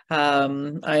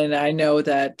 And I know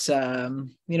that,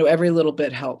 every little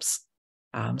bit helps.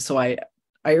 So I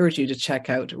urge you to check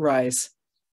out Rise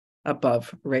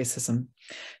Above Racism.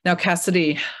 Now,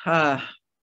 Cassidy,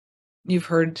 you've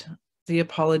heard the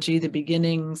apology, the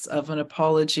beginnings of an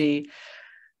apology.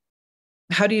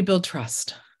 How do you build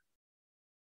trust?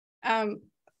 I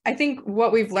think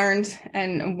what we've learned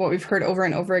and what we've heard over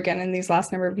and over again in these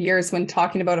last number of years when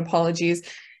talking about apologies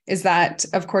is that,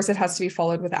 of course, it has to be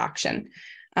followed with action,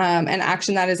 and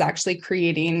action that is actually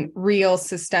creating real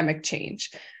systemic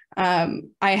change.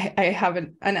 I have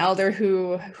an elder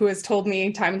who has told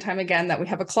me time and time again that we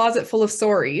have a closet full of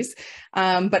sorries,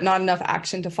 but not enough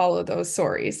action to follow those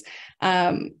sorries.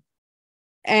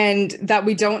 And that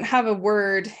we don't have a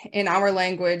word in our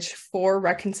language for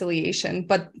reconciliation,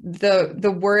 but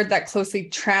the word that closely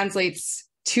translates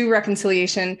to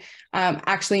reconciliation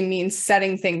actually means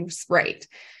setting things right.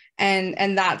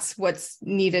 And that's what's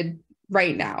needed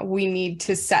right now. We need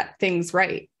to set things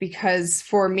right, because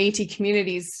for Métis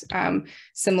communities,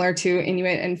 similar to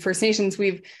Inuit and First Nations,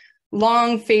 we've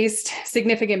long faced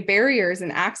significant barriers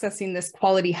in accessing this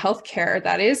quality healthcare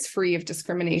that is free of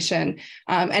discrimination.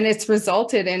 And it's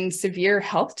resulted in severe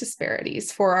health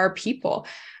disparities for our people.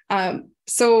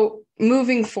 So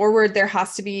moving forward, there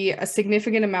has to be a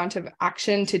significant amount of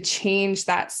action to change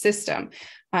that system.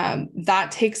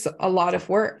 That takes a lot of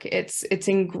work. It's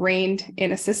ingrained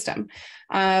in a system.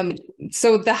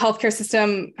 So the healthcare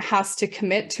system has to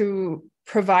commit to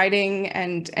providing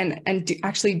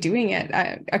actually doing it,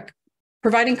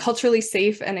 providing culturally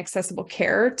safe and accessible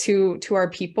care to our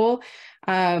people.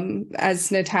 As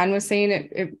Natan was saying,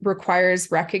 it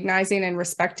requires recognizing and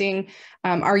respecting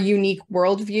our unique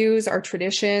worldviews, our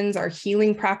traditions, our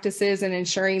healing practices, and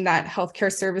ensuring that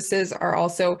healthcare services are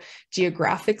also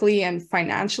geographically and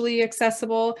financially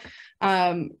accessible.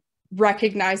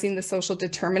 Recognizing the social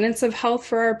determinants of health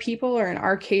for our people, or in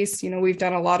our case, we've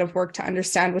done a lot of work to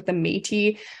understand what the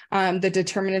Métis, the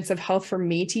determinants of health for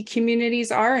Métis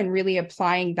communities are, and really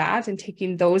applying that and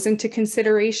taking those into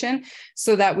consideration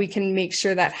so that we can make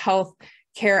sure that health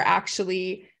care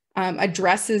actually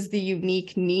addresses the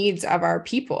unique needs of our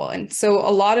people. And so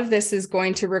a lot of this is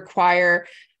going to require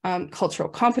cultural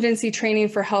competency training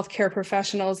for healthcare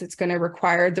professionals. It's going to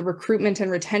require the recruitment and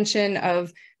retention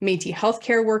of Métis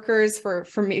healthcare workers for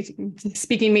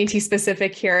speaking Métis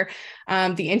specific here,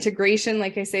 the integration,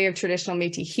 like I say, of traditional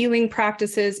Métis healing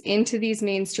practices into these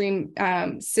mainstream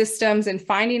systems, and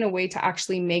finding a way to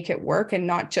actually make it work, and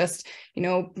not just,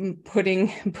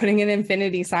 putting an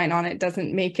infinity sign on it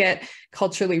doesn't make it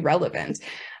culturally relevant.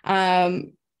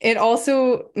 It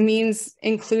also means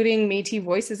including Métis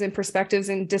voices and perspectives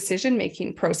in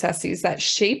decision-making processes that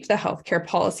shape the healthcare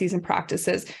policies and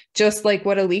practices, just like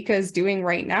what Alika is doing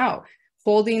right now,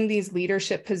 holding these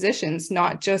leadership positions,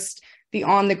 not just the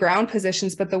on-the-ground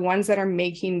positions, but the ones that are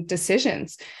making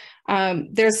decisions.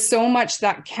 There's so much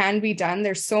that can be done.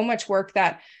 There's so much work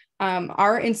that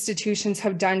our institutions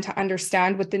have done to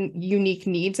understand what the unique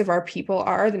needs of our people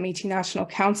are. The Métis National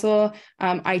Council,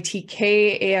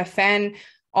 ITK, AFN,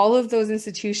 all of those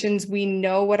institutions, we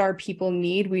know what our people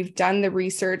need. We've done the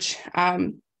research,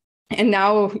 and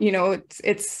now,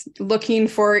 it's looking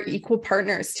for equal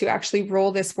partners to actually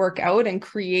roll this work out and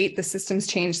create the systems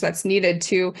change that's needed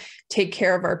to take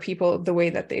care of our people the way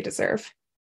that they deserve.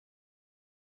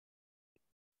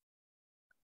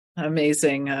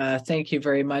 Amazing. Thank you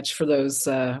very much for those,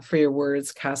 for your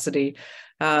words, Cassidy.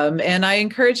 And I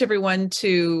encourage everyone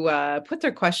to put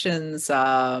their questions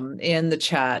in the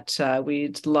chat.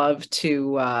 We'd love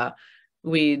to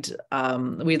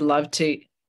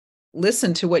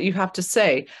listen to what you have to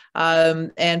say.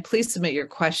 And please submit your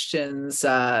questions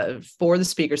for the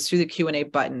speakers through the Q&A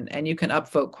button, and you can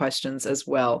upvote questions as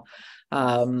well.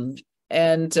 I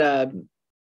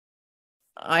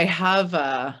have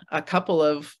a couple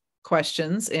of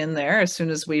questions in there. As soon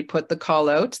as we put the call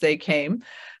out, they came.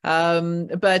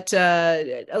 But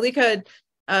Alika,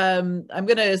 I'm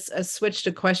going to switch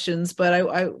to questions,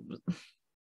 but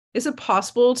is it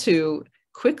possible to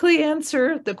quickly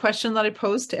answer the question that I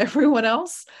posed to everyone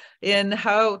else in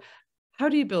how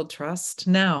do you build trust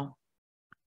now?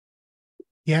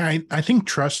 Yeah, I think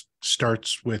trust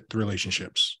starts with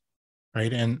relationships,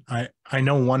 right? And I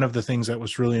know one of the things that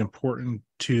was really important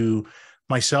to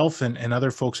myself and other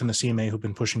folks in the CMA who've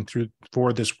been pushing through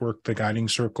for this work, the guiding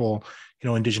circle,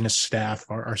 Indigenous staff,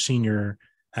 our senior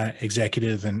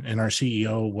executive and our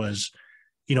CEO was,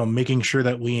 making sure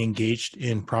that we engaged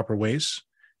in proper ways.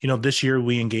 This year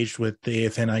we engaged with the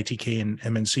AFN, ITK, and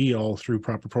MNC all through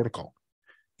proper protocol.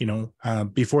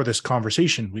 Before this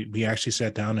conversation, we actually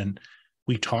sat down and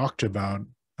we talked about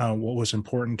what was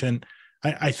important. And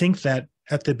I think that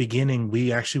at the beginning,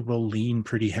 we actually will lean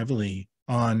pretty heavily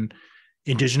on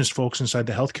Indigenous folks inside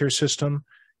the healthcare system,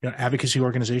 advocacy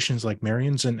organizations like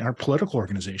Marion's, and our political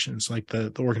organizations like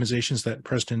the organizations that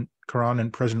President Caron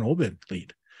and President Obed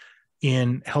lead,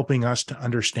 in helping us to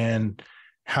understand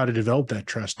how to develop that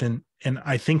trust. And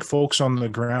I think folks on the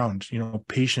ground,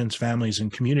 patients, families,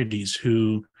 and communities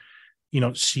who,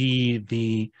 see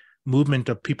the movement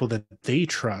of people that they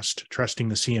trusting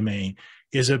the CMA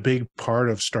is a big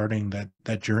part of starting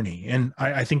that journey. And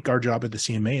I think our job at the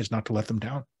CMA is not to let them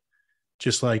down.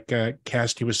 Just like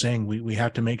Cassidy was saying, we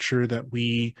have to make sure that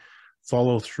we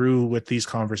follow through with these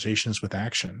conversations with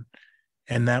action,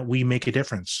 and that we make a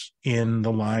difference in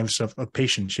the lives of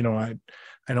patients.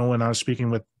 I know when I was speaking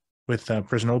with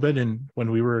President Obed, and when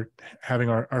we were having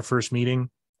our first meeting,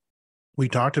 we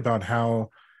talked about how,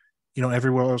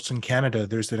 everywhere else in Canada,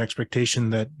 there's an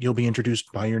expectation that you'll be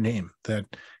introduced by your name, that,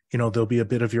 there'll be a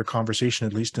bit of your conversation,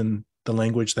 at least in the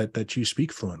language that you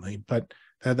speak fluently. But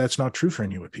that's not true for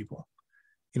Inuit people.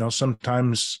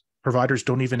 Sometimes providers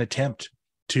don't even attempt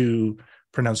to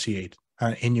pronunciate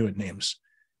Inuit names.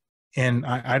 And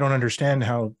I don't understand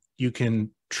how you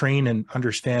can train and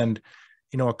understand,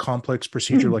 a complex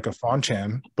procedure like a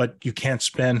Fonchan, but you can't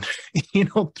spend,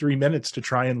 3 minutes to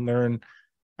try and learn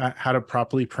how to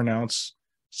properly pronounce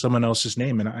someone else's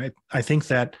name. And I think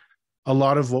that a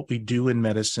lot of what we do in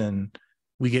medicine,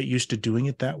 we get used to doing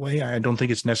it that way. I don't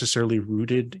think it's necessarily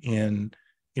rooted in,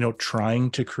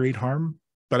 trying to create harm,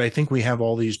 But I think we have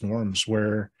all these norms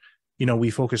where,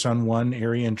 we focus on one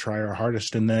area and try our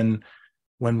hardest. And then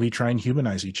when we try and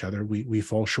humanize each other, we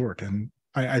fall short. And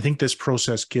I think this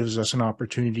process gives us an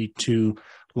opportunity to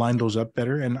line those up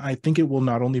better. And I think it will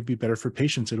not only be better for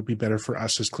patients, it'll be better for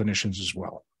us as clinicians as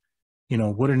well.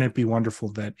 Wouldn't it be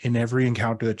wonderful that in every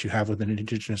encounter that you have with an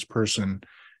Indigenous person,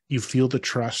 you feel the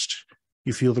trust,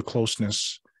 you feel the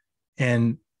closeness,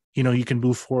 and, you can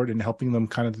move forward in helping them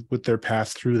kind of with their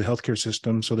path through the healthcare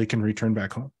system so they can return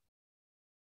back home.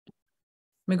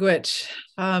 Miigwech,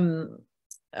 I'm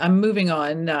moving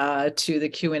on to the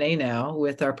Q&A now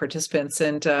with our participants,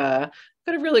 and I've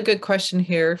got a really good question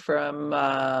here from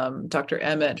Dr.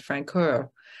 Emmett Francoeur.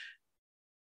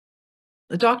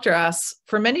 The doctor asks,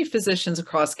 for many physicians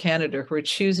across Canada who are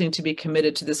choosing to be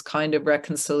committed to this kind of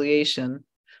reconciliation,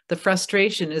 the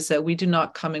frustration is that we do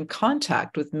not come in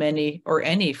contact with many or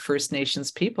any First Nations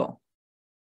people.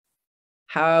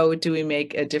 How do we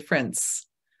make a difference?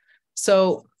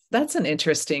 So that's an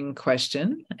interesting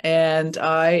question. And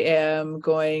I am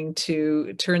going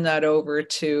to turn that over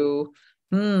to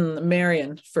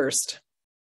Marion first.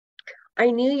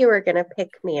 I knew you were going to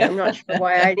pick me. I'm not sure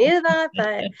why I knew that,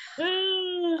 but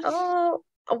well,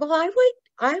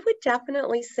 I would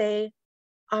definitely say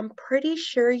I'm pretty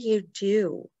sure you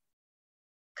do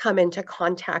come into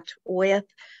contact with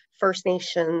First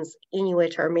Nations,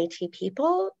 Inuit, or Métis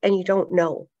people, and you don't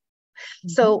know. Mm-hmm.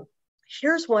 So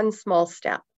here's one small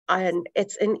step, and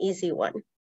it's an easy one.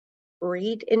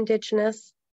 Read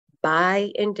Indigenous,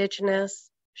 buy Indigenous,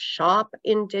 shop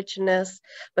Indigenous,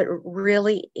 but it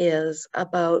really is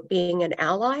about being an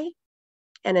ally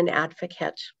and an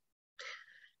advocate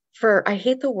for, I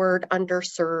hate the word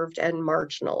underserved and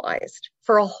marginalized,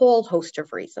 for a whole host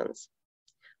of reasons.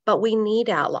 But we need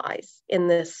allies in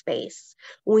this space.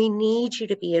 We need you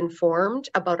to be informed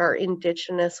about our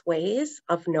Indigenous ways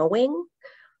of knowing,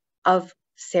 of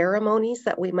ceremonies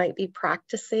that we might be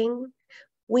practicing.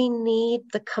 We need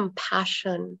the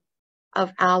compassion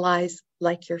of allies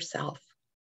like yourself.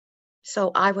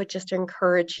 So I would just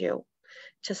encourage you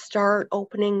to start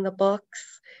opening the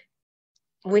books.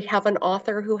 We have an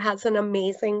author who has an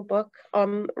amazing book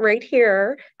right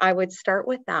here. I would start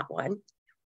with that one.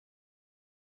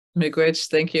 Miigwech,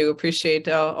 thank you. Appreciate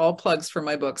all plugs for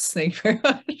my books. Thank you very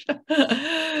much.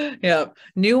 Yeah,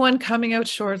 new one coming out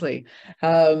shortly.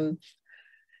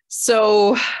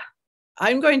 So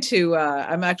I'm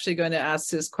actually going to ask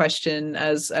this question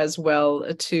as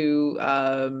well to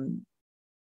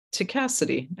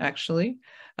Cassidy, actually.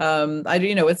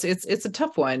 It's a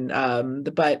tough one,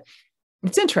 but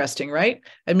it's interesting, right?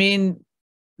 I mean,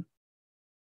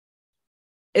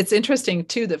 it's interesting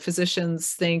too that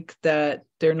physicians think that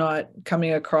they're not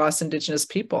coming across Indigenous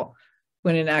people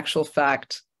when in actual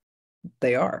fact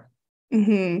they are.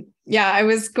 Mm-hmm. Yeah, I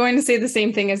was going to say the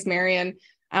same thing as Marion.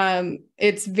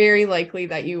 It's very likely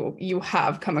that you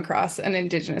have come across an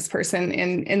Indigenous person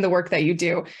in the work that you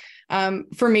do.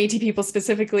 For Métis people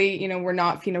specifically, we're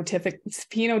not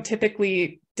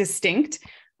phenotypically distinct.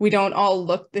 We don't all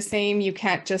look the same. You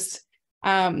can't just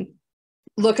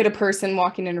look at a person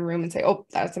walking in a room and say, oh,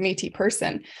 that's a Métis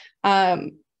person.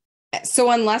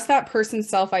 So unless that person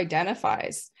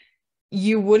self-identifies,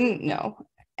 you wouldn't know.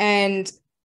 And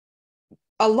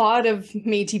a lot of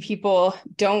Métis people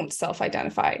don't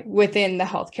self-identify within the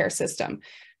healthcare system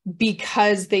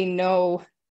because they know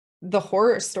the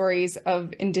horror stories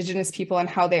of Indigenous people and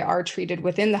how they are treated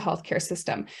within the healthcare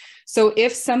system. So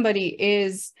if somebody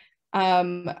is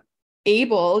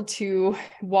able to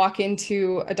walk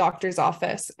into a doctor's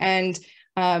office and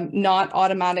not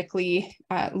automatically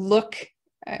look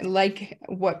like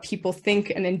what people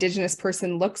think an Indigenous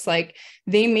person looks like,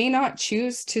 they may not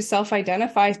choose to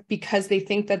self-identify because they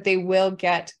think that they will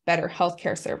get better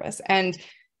healthcare service. And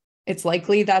it's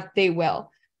likely that they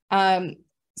will.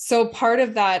 So part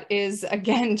of that is,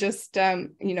 again, just,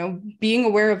 being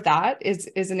aware of that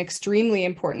is an extremely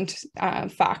important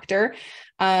factor.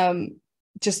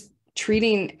 Just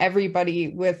treating everybody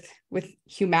with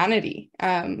humanity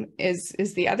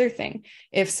is the other thing.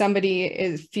 If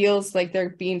somebody feels like they're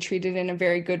being treated in a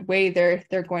very good way,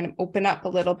 they're going to open up a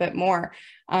little bit more.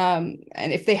 And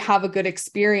if they have a good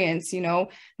experience,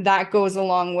 that goes a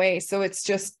long way. So it's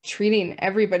just treating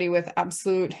everybody with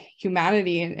absolute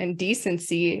humanity and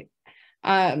decency.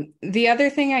 The other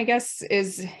thing, I guess,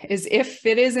 is if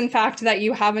it is in fact that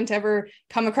you haven't ever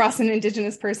come across an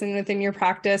Indigenous person within your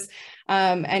practice,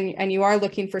 and you are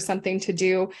looking for something to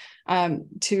do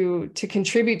to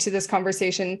contribute to this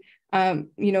conversation,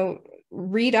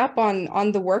 read up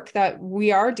on the work that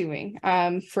we are doing.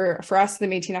 For us, the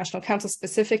Métis National Council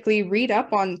specifically, read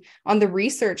up on the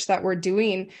research that we're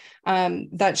doing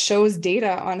that shows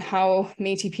data on how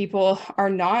Métis people are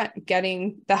not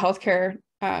getting the healthcare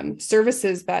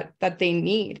services that they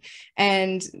need,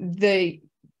 and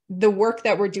the work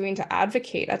that we're doing to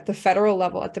advocate at the federal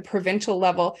level, at the provincial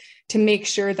level, to make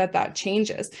sure that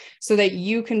changes, so that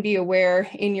you can be aware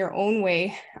in your own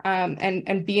way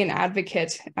and be an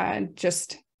advocate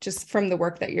just from the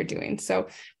work that you're doing. So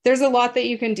there's a lot that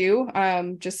you can do.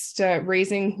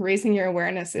 Raising your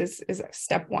awareness is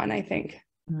step one, I think.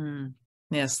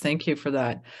 Yes, thank you for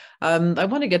that. I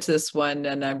want to get to this one,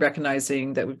 and I'm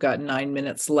recognizing that we've got 9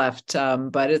 minutes left,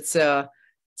 but it's a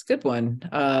good one.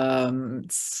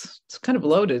 It's kind of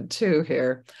loaded too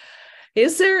here.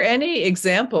 Is there any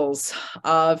examples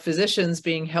of physicians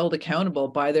being held accountable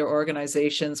by their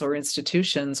organizations or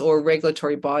institutions or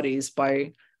regulatory bodies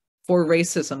for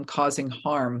racism causing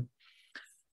harm?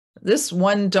 This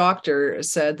one doctor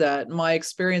said that my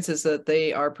experience is that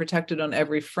they are protected on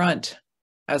every front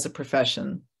as a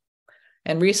profession.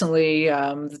 And recently,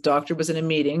 the doctor was in a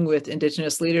meeting with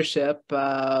Indigenous leadership,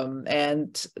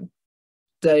 and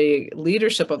the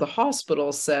leadership of the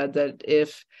hospital said that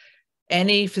if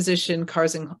any physician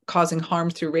causing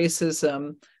harm through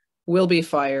racism will be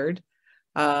fired.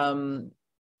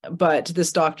 But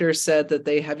this doctor said that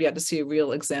they have yet to see a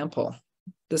real example,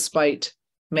 despite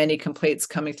many complaints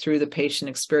coming through the patient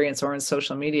experience or in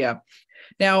social media.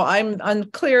 Now, I'm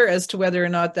unclear as to whether or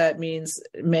not that means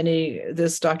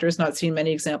this doctor has not seen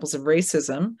many examples of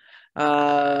racism,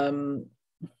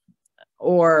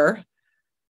 or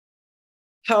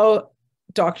how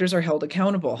doctors are held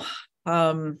accountable.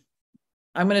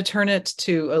 I'm going to turn it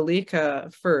to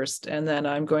Alika first, and then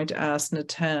I'm going to ask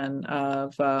Natan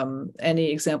of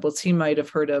any examples he might have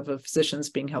heard of physicians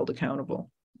being held accountable.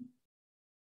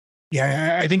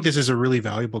 Yeah, I think this is a really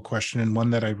valuable question, and one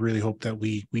that I really hope that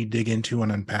we dig into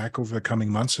and unpack over the coming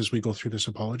months as we go through this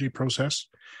apology process.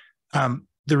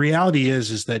 The reality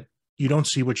is that you don't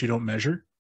see what you don't measure,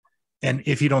 and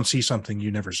if you don't see something,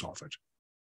 you never solve it.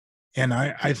 And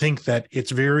I think that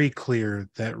it's very clear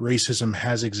that racism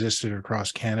has existed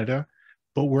across Canada,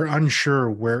 but we're unsure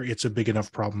where it's a big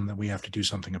enough problem that we have to do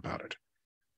something about it.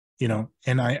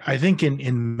 And I think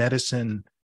in medicine,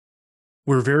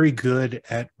 we're very good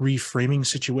at reframing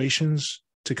situations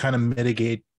to kind of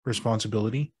mitigate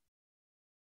responsibility.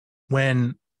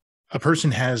 When a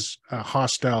person has a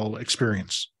hostile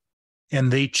experience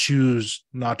and they choose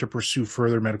not to pursue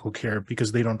further medical care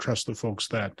because they don't trust the folks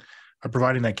that are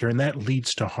providing that care, and that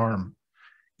leads to harm,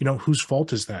 whose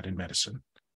fault is that in medicine?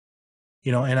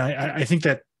 And I think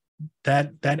that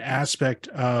aspect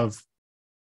of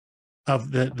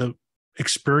the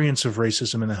experience of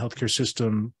racism in the healthcare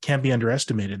system can't be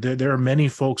underestimated. There are many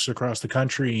folks across the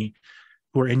country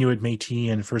who are Inuit,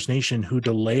 Métis, and First Nation who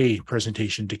delay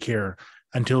presentation to care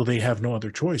until they have no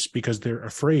other choice because they're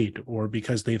afraid, or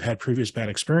because they've had previous bad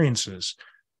experiences,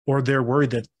 or they're worried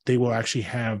that they will actually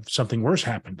have something worse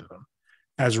happen to them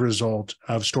as a result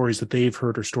of stories that they've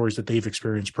heard or stories that they've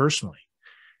experienced personally.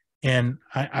 And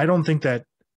I don't think that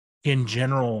in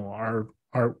general,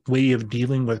 our way of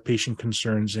dealing with patient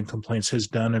concerns and complaints has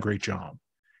done a great job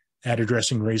at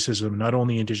addressing racism, not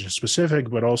only Indigenous specific,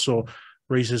 but also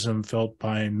racism felt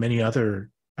by many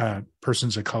other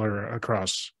persons of color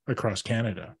across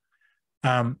Canada.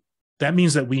 That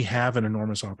means that we have an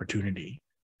enormous opportunity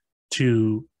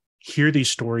to hear these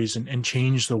stories and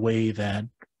change the way that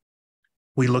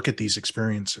we look at these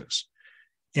experiences.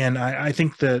 And I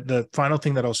think the final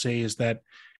thing that I'll say is that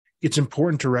it's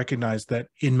important to recognize that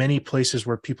in many places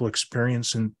where people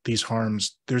experience these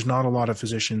harms, there's not a lot of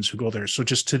physicians who go there. So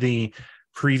just to the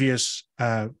previous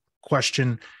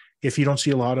question, if you don't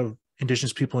see a lot of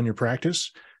Indigenous people in your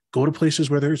practice, go to places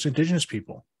where there's Indigenous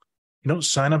people.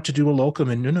 Sign up to do a locum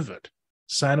in Nunavut.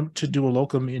 Sign up to do a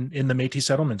locum in the Métis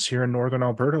settlements here in Northern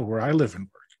Alberta, where I live and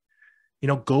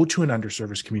work. Go to an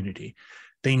underserviced community.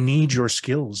 They need your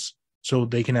skills so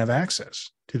they can have access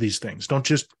to these things. Don't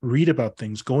just read about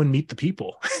things, go and meet the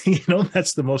people.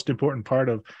 That's the most important part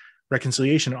of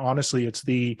reconciliation. Honestly, it's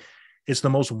the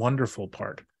most wonderful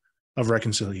part of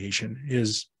reconciliation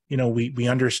is, we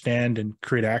understand and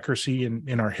create accuracy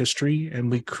in our history,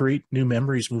 and we create new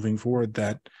memories moving forward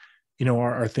that,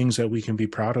 are things that we can be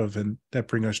proud of and that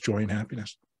bring us joy and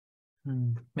happiness.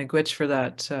 Miigwech for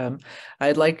that.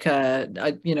 I'd like,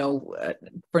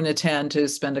 for Natan to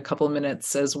spend a couple of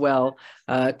minutes as well,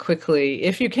 quickly,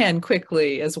 if you can,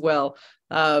 quickly as well.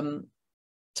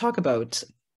 Talk about,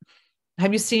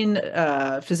 have you seen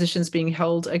physicians being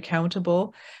held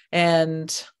accountable,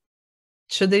 and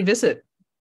should they visit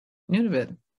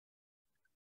Nunavut.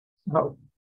 Oh.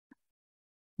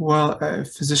 Well,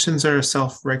 physicians are a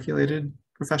self-regulated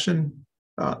profession,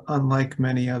 unlike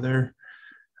many other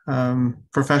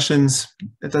professions.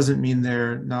 It doesn't mean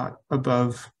they're not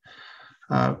above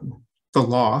the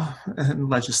law and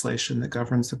legislation that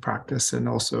governs the practice, and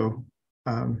also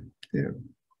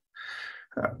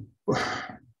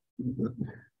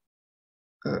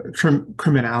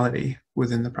criminality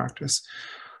within the practice.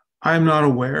 I'm not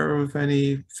aware of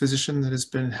any physician that has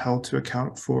been held to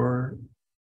account for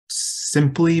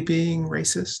simply being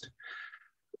racist.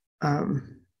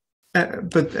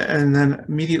 But then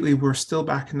immediately we're still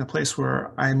back in the place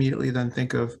where I immediately then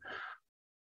think of,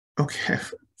 okay,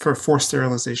 for forced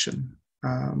sterilization,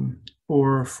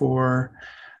 or for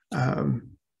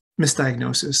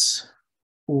misdiagnosis,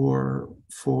 or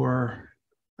for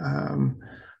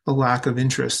a lack of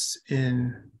interest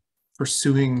in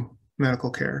pursuing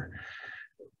medical care.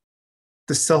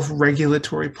 The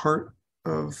self-regulatory part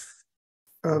of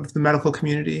the medical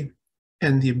community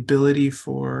and the ability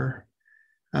for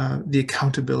the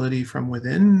accountability from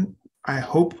within, I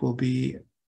hope, will be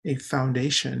a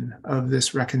foundation of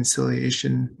this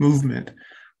reconciliation movement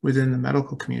within the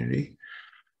medical community.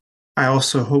 I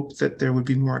also hope that there would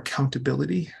be more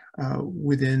accountability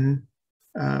within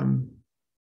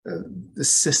the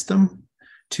system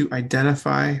to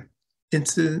identify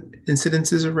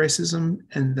incidences of racism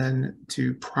and then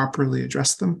to properly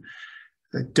address them.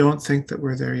 I don't think that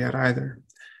we're there yet either.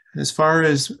 And as far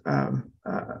as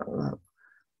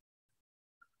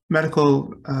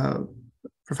medical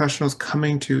professionals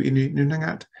coming to Inuit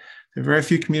Nunavut, there are very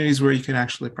few communities where you can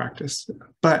actually practice,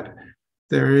 but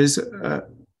there is a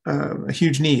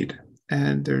huge need,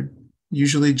 and they're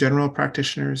usually general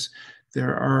practitioners.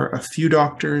 There are a few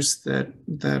doctors that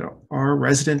are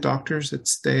resident doctors that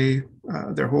stay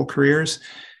their whole careers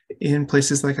in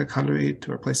places like Tapiriit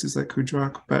or places like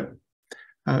Kudjak. But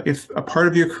if a part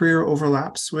of your career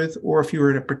overlaps with, or if you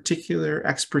are in a particular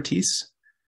expertise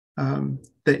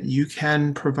that you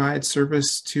can provide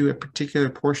service to a particular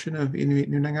portion of Inuit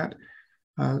Nunavut,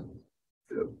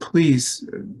 please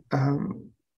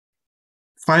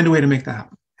find a way to make that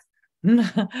happen.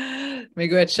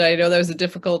 Miigwech, I know that was a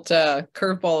difficult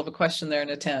curveball of a question there,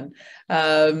 Natan.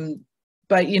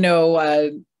 But, you know,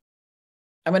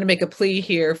 I'm going to make a plea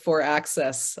here for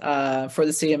access for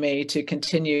the CMA to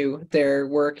continue their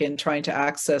work in trying to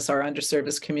access our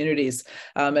underserviced communities,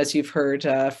 as you've heard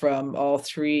from all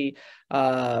three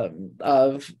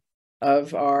of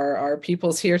our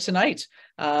peoples here tonight.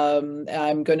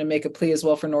 I'm going to make a plea as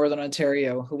well for Northern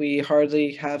Ontario. We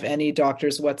hardly have any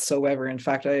doctors whatsoever. In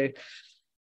fact,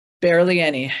 barely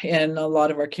any in a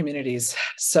lot of our communities.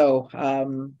 So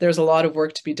there's a lot of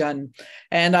work to be done.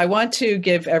 And I want to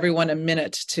give everyone a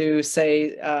minute to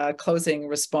say closing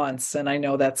response. And I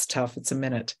know that's tough. It's a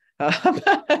minute.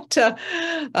 But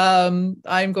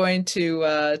I'm going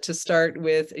to start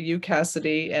with you,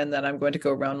 Cassidy, and then I'm going to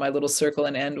go around my little circle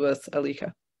and end with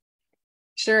Alika.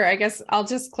 Sure. I guess I'll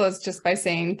just close just by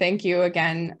saying thank you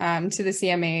again to the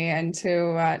CMA and to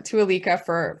Alika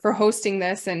for hosting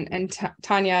this, and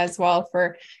Tanya as well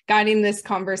for guiding this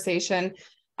conversation.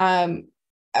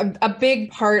 A big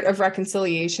part of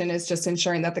reconciliation is just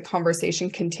ensuring that the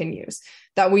conversation continues,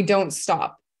 that we don't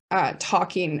stop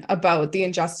talking about the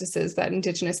injustices that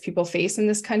Indigenous people face in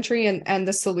this country and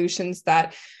the solutions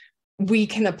that we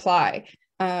can apply.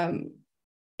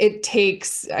 It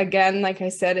takes, again, like I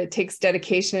said, it takes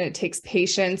dedication, it takes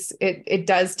patience, it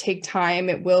does take time,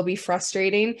 it will be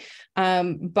frustrating,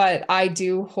 but I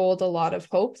do hold a lot of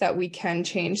hope that we can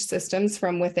change systems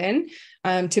from within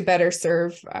to better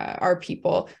serve our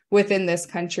people within this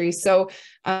country. So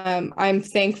I'm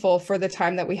thankful for the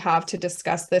time that we have to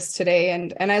discuss this today,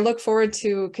 and I look forward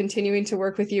to continuing to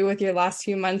work with you with your last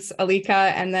few months,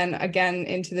 Alika, and then again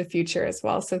into the future as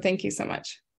well. So thank you so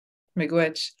much.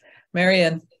 Miigwech.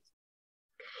 Marion.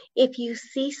 If you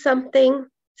see something,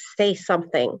 say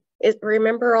something.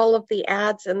 Remember all of the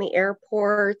ads in the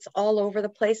airports all over the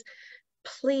place?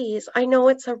 Please, I know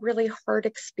it's a really hard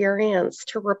experience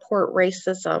to report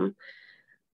racism,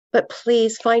 but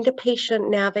please find a patient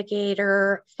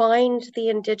navigator, find the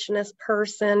Indigenous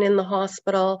person in the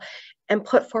hospital, and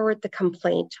put forward the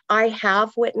complaint. I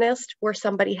have witnessed where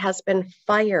somebody has been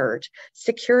fired.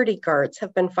 Security guards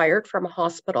have been fired from a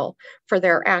hospital for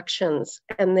their actions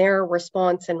and their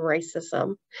response in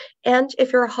racism. And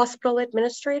if you're a hospital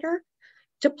administrator,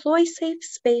 deploy safe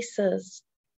spaces.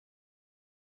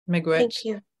 Miigwech. Thank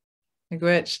you.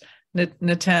 Miigwech.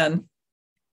 Natan.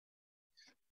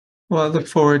 Well, I look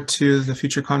forward to the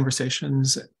future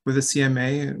conversations with the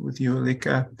CMA and with you,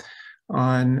 Alika.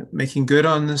 on making good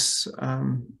on this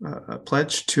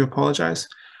pledge to apologize.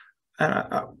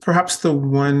 Perhaps the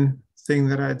one thing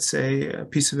that I'd say, a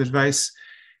piece of advice,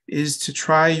 is to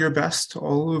try your best,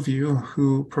 all of you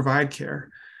who provide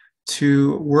care,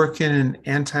 to work in an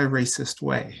anti-racist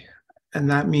way. And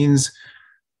that means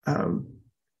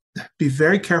be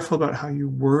very careful about how you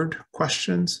word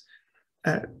questions,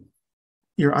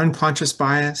 your unconscious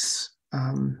bias,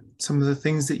 some of the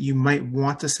things that you might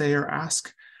want to say or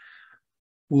ask.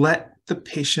 Let the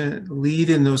patient lead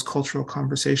in those cultural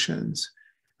conversations.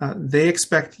 They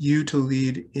expect you to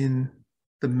lead in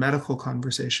the medical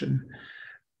conversation,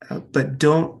 but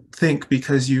don't think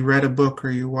because you read a book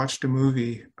or you watched a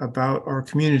movie about our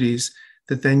communities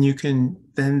that then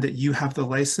you have the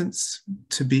license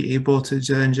to be able to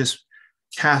then just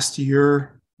cast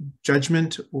your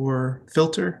judgment or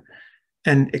filter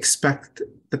and expect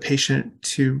the patient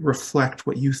to reflect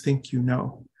what you think you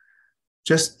know.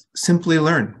 Just simply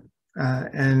learn.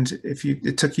 And if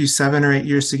it took you 7 or 8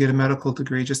 years to get a medical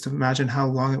degree, just imagine how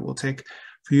long it will take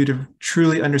for you to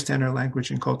truly understand our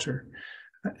language and culture,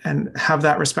 and have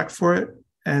that respect for it,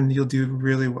 and you'll do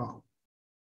really well.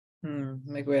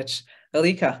 Miigwech.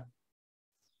 Alika.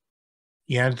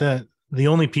 Yeah, the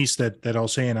only piece that I'll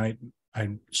say, and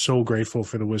I'm so grateful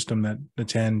for the wisdom that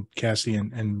Natan, Cassidy,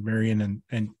 and Marion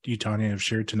and you, Tanya, have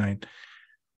shared tonight.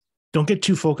 Don't get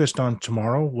too focused on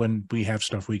tomorrow when we have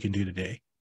stuff we can do today.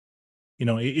 You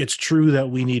know, it's true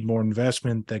that we need more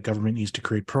investment, that government needs to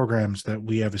create programs, that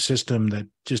we have a system that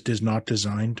just is not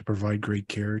designed to provide great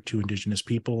care to Indigenous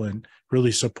people and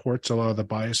really supports a lot of the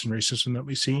bias and racism that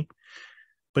we see.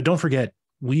 But don't forget,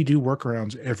 we do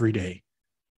workarounds every day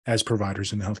as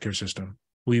providers in the healthcare system.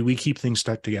 We keep things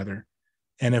stuck together.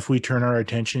 And if we turn our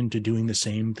attention to doing the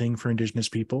same thing for Indigenous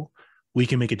people, we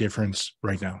can make a difference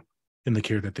right now in the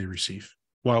care that they receive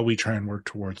while we try and work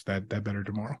towards that better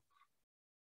tomorrow.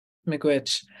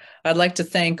 Miigwech. I'd like to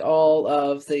thank all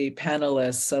of the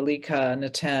panelists, Alika,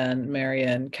 Natan,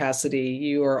 Marion, Cassidy.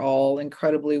 You are all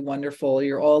incredibly wonderful.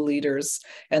 You're all leaders,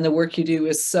 and the work you do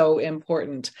is so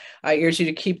important. I urge you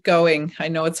to keep going. I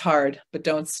know it's hard, but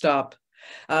don't stop.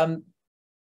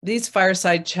 These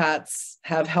fireside chats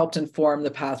have helped inform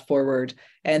the path forward,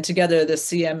 and together the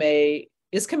CMA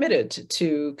is committed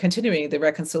to continuing the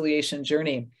reconciliation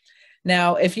journey.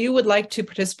 Now, if you would like to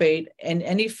participate in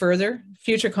any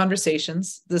future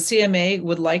conversations, the CMA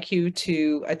would like you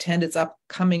to attend its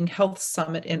upcoming Health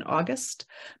Summit in August,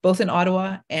 both in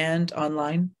Ottawa and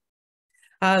online.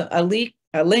 A link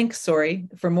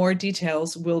for more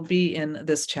details will be in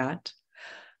this chat.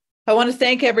 I want to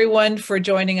thank everyone for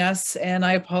joining us, and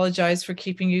I apologize for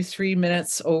keeping you 3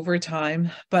 minutes over time,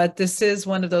 but this is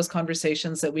one of those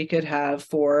conversations that we could have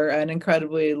for an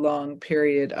incredibly long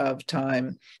period of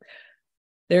time.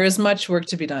 There is much work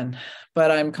to be done, but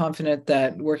I'm confident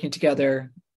that working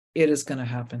together, it is going to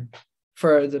happen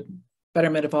for the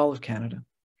betterment of all of Canada.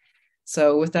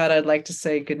 So with that, I'd like to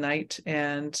say good night,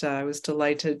 and I was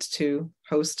delighted to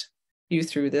host you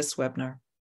through this webinar.